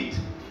feet,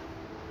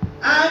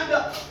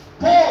 and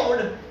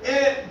poured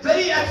a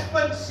very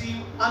expensive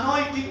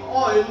anointing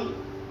oil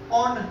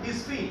on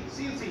his feet.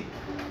 See,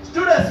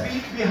 stood his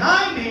feet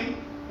behind him,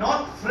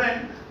 not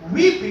front,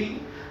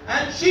 weeping,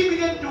 and she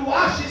began to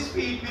wash his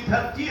feet with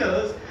her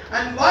tears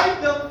and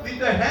wiped them with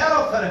the hair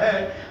of her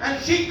head,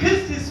 and she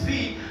kissed his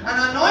feet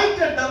and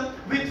anointed them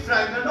with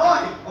fragrant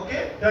oil.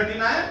 Okay,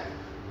 39.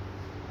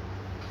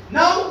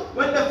 Now,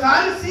 when the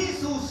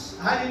Pharisees who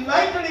had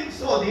invited him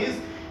saw this,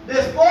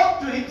 they spoke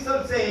to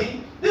himself,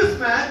 saying, this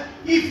man,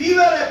 if he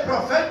were a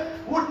prophet,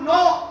 would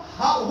know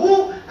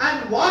who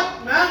and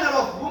what manner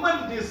of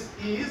woman this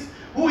is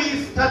who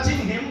is touching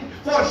him,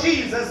 for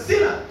she is a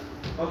sinner.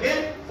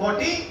 Okay,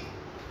 40.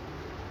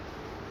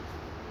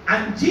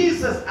 And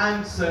Jesus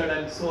answered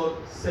and so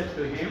said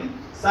to him,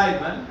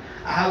 Simon,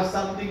 I have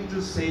something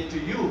to say to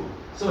you.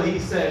 So he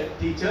said,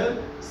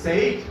 teacher,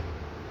 say it.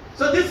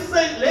 So this is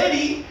a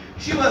lady,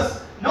 she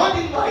was not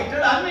invited,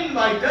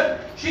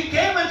 uninvited. She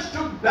came and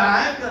stood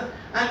back,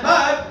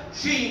 but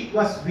she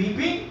was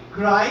weeping,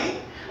 crying,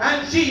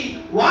 and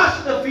she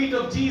washed the feet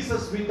of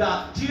Jesus with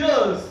the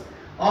tears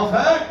of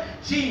her.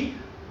 She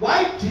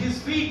wiped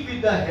his feet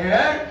with the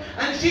hair,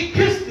 and she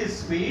kissed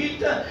his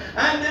feet,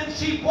 and then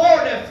she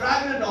poured a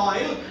fragrant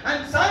oil.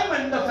 And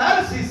Simon the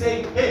Pharisee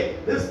saying, hey,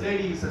 this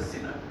lady is a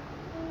sinner.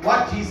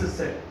 What Jesus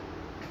said.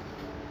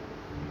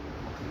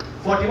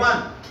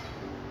 41.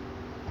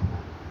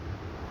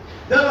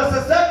 There was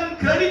a certain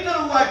creditor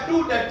who had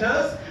two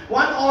debtors.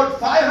 One owed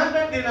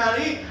 500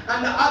 denarii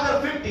and the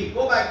other 50.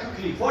 Go back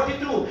quickly.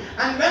 42.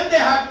 And when they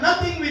had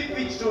nothing with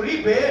which to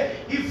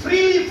repay, he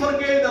freely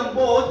forgave them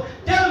both.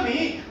 Tell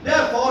me,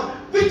 therefore,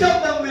 which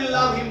of them will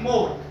love him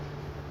more?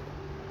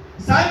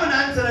 Simon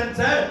answered and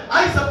said,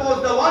 I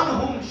suppose the one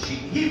whom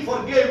he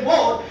forgave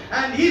more.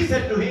 And he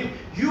said to him,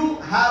 you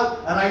have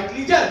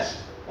rightly judged.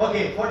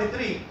 Okay,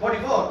 43,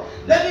 44.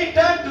 Then he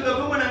turned to the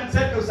woman and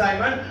said to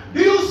Simon,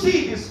 do you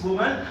see this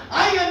woman?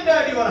 I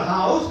entered your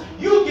house.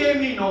 You gave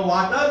me no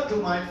water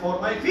for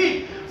my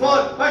feet.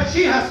 But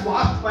she has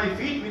washed my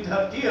feet with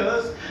her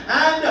tears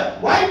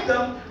and wiped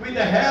them with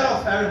the hair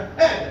of her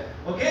head.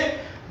 Okay?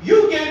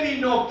 You gave me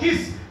no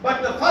kiss,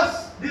 but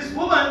this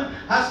woman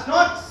has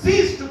not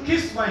ceased to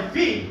kiss my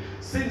feet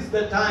since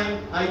the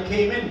time I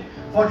came in.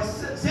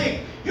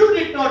 46. You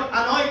did not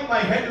anoint my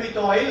head with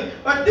oil,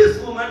 but this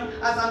woman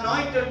has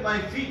anointed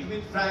my feet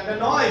with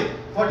fragrant oil.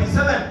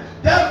 47.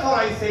 Therefore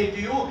I say to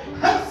you,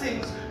 her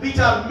sins, which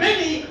are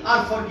many,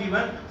 are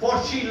forgiven,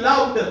 for she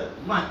loved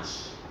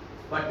much.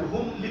 But to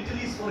whom little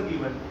is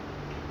forgiven,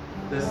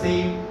 the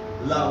same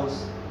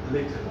loves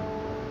little.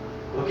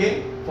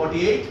 Okay?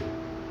 48.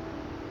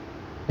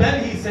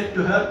 Then he said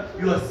to her,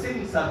 your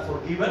sins are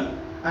forgiven.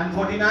 And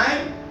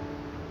 49.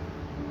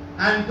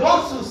 And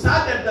those who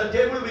sat at the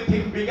table with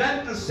him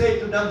began to say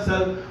to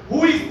themselves,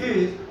 who is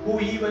this who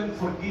even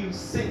forgives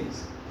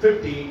sins?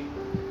 50.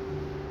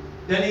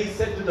 Then he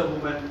said to the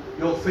woman,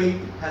 your faith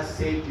has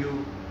saved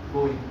you,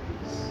 go in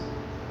peace.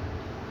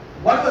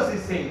 What was he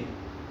saying?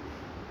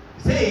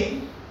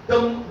 Saying, the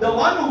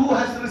one who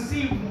has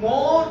received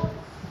more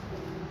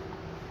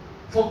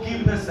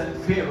forgiveness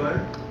and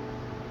favor,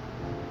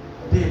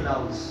 they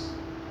loves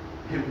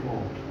him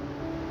more.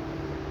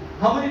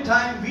 How many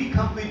times we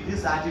come with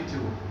this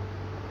attitude?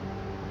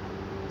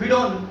 We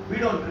don't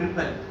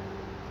repent.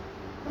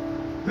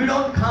 We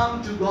don't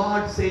come to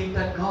God saying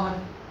that, God,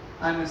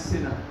 I'm a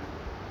sinner.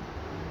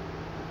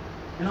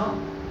 You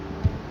know,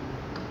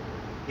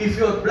 if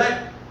your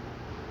blood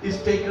is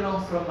taken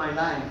off from my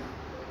life,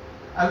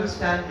 I will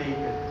stand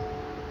naked.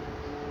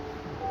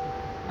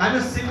 I'm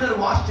a sinner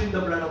washed in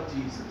the blood of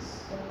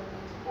Jesus.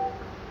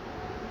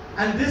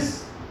 And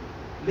this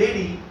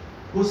lady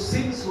whose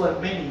sins were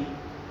many,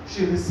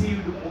 she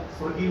received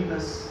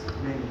forgiveness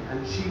many.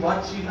 And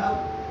what she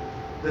loved?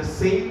 The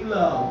same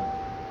love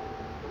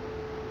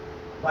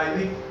by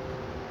which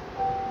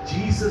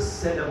Jesus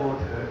said about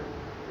her,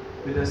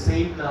 with the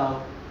same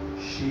love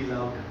she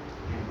loved him.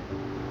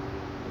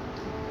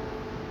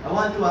 I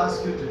want to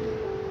ask you today,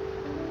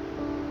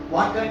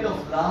 what kind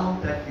of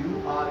love that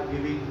you are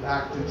giving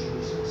back to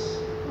Jesus?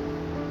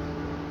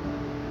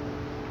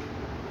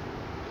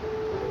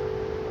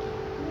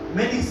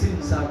 Many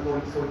sins are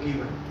going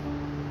forgiven.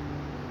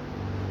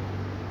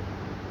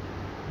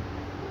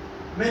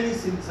 Many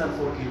sins are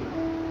forgiven.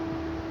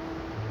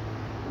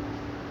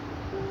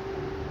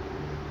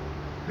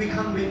 We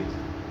come with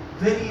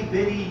very,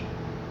 very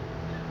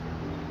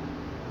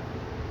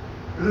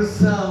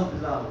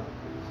reserved love,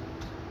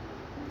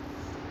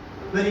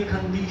 very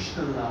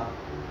conditional love.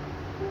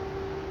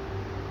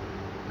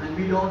 And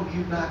we don't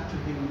give back to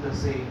Him the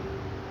same.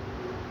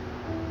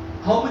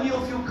 How many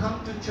of you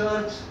come to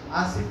church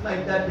as if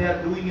like that they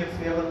are doing a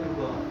favor to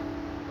God?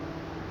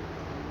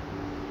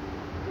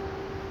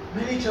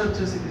 Many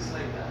churches it is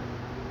like that.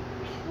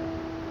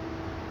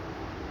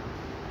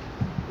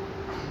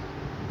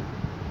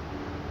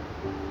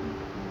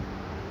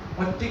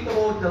 But think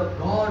about the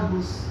God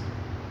who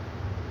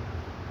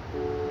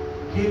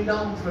came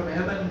down from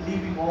heaven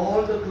leaving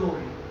all the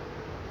glory.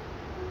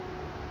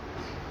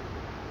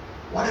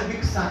 What a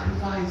big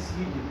sacrifice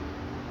He did.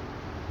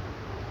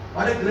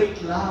 What a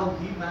great love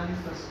He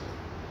manifested.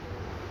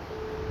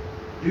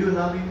 Do you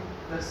love Him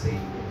the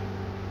same way?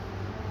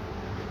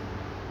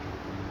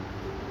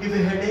 If a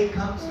headache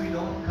comes, we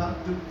don't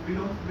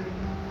pray.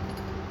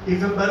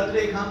 If a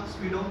birthday comes,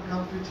 we don't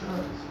come to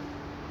church.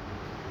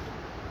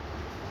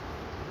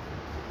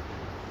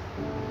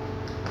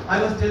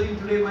 I was telling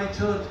today my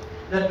church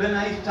that when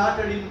I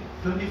started in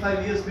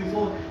 25 years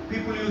before,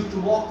 people used to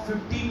walk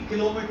 15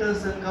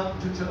 kilometers and come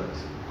to church.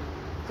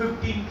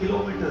 15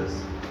 kilometers.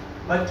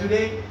 But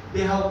today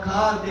they have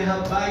car, they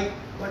have bike,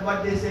 but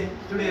what they say,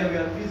 today we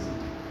are busy.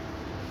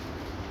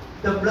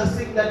 The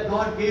blessing that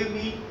God gave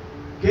me,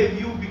 gave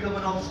you become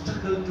an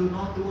obstacle to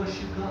not to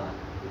worship God.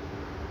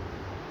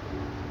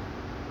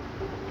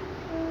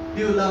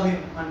 Do you love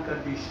Him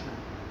unconditionally?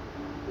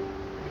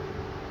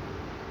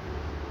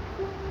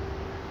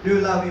 Do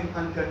you love Him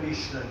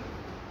unconditionally?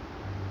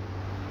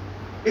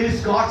 It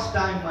is God's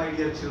time, my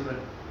dear children.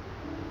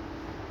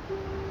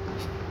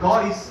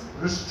 God is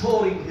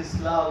restoring His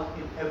love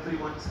in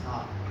everyone's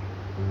heart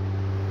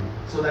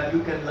so that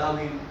you can love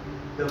Him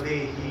the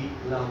way He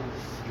loves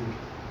you.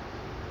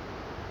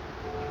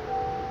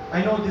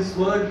 I know this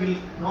word will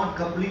not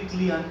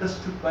completely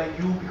understood by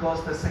you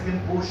because the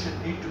second portion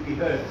need to be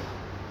heard.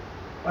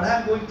 But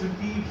I am going to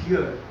leave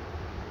here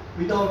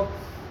without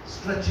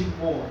stretching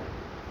more.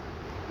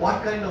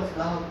 What kind of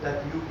love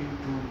that you give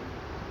to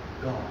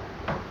God?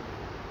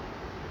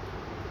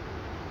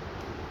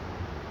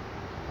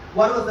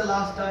 When was the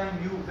last time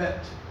you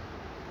wept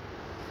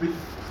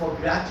for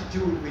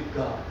gratitude with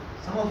God?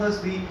 Some of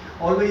us, we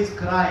always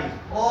cry.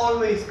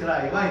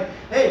 Why?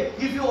 Hey,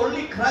 if you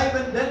only cry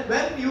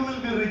when you will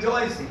be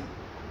rejoicing.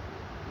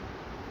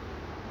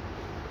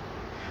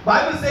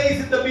 Bible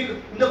says in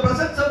the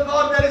presence of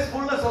God there is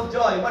fullness of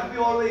joy, but we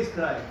always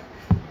cry.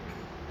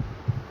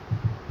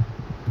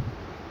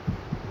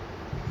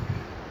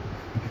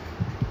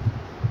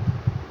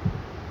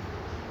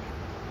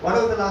 What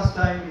was the last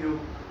time you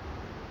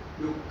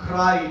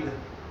cried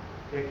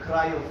a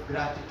cry of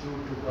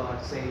gratitude to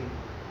God, saying,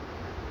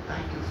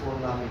 thank you for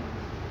loving me?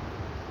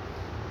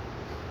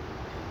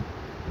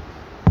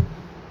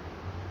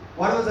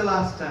 What was the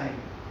last time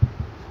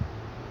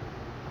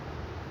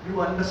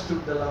you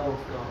understood the love of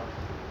God?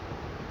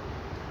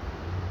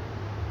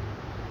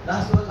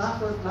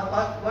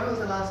 What was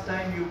the last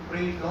time you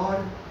prayed,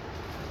 God,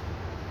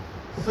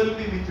 fill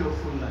me with your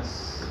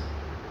fullness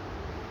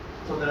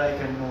so that I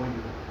can know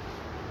you?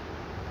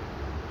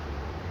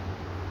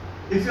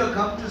 If you're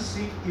coming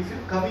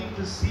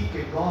to seek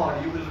a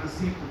God, you will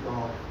receive the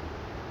God.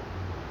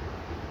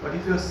 But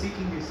if you're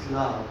seeking His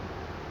love,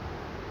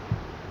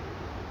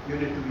 you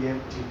need to be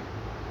empty.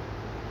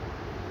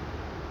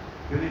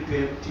 You need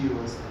to empty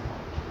yourself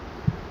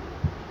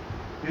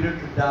out. You need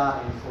to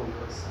die for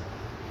yourself.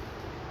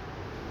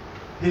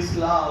 His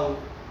love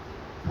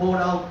poured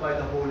out by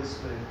the Holy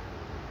Spirit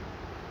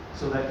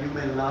so that you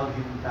may love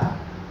Him back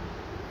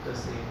the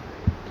same way.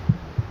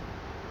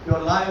 Your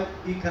life,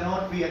 it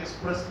cannot be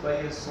expressed by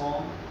a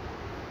song.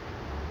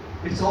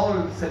 It's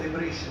all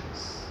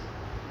celebrations.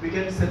 We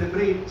can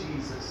celebrate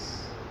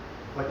Jesus.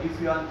 But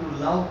if you are to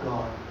love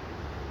God,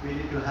 we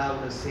need to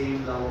have the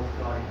same love of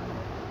God in our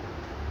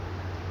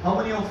heart. How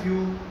many of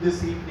you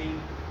this evening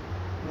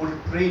would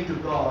pray to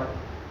God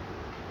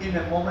in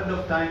a moment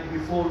of time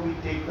before we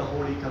take the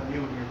Holy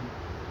Communion?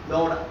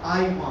 Lord,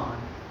 I want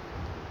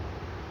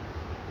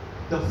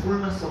the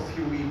fullness of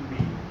you in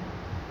me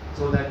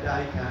so that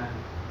I can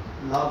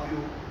love you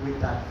with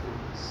that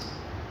fullness.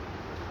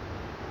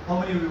 How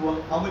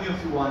many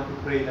of you want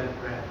to pray that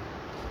prayer?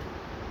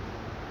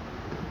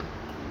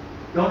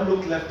 Don't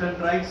look left and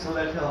right so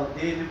that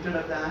they lifted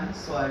up the hands,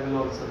 so I will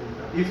also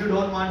lift up. If you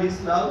don't want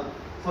His love,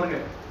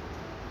 forget.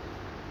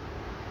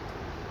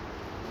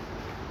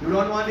 You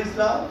don't want His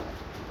love?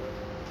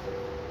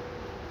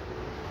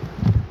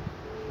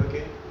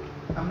 Okay.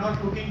 I'm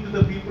not looking to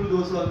the people,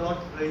 those who have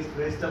not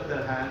raised up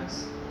their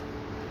hands.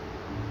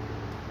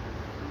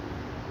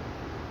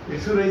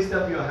 If you raised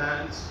up your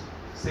hands,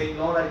 saying,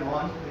 Lord, I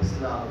want His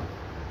love.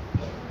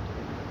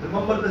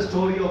 Remember the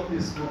story of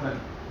this woman.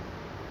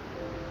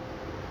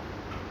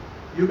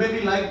 You may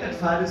be like that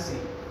Pharisee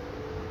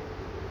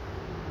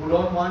who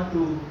don't want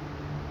to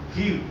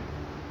give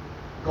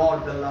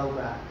God the love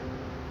back.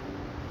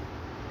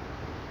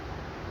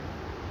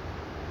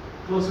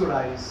 Close your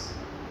eyes.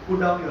 Put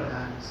down your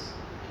hands.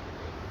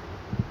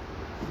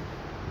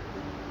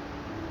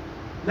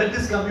 Let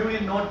this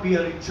communion not be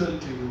a ritual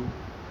to you.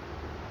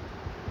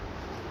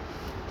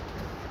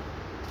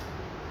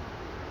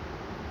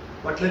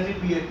 But let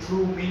it be a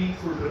true,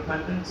 meaningful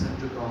repentance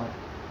unto God.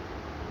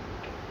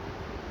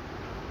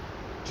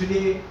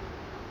 Today,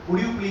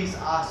 would you please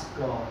ask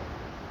God,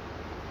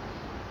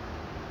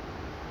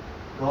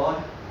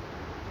 God,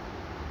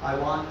 I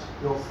want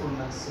your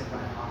fullness in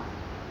my heart.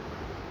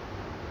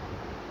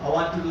 I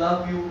want to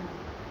love you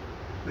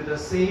with the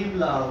same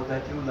love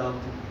that you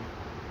loved me.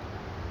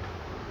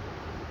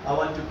 I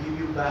want to give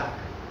you back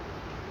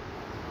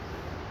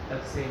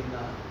that same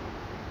love.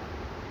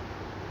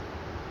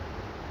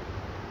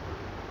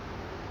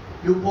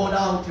 You poured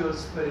out your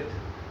Spirit,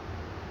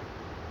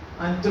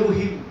 and through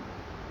Him,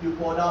 you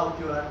poured out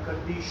your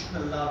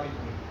unconditional love in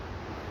me.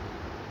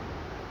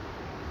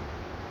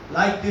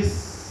 Like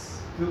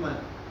this woman,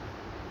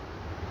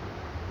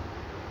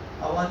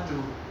 I want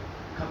to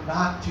come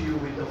back to you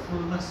with the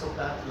fullness of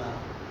that love.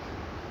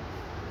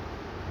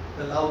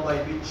 The love by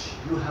which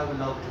you have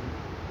loved me,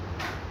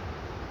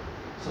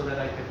 so that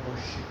I can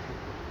worship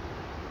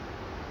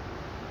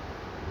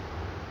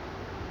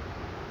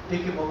you.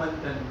 Take a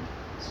moment and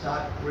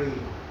start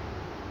praying.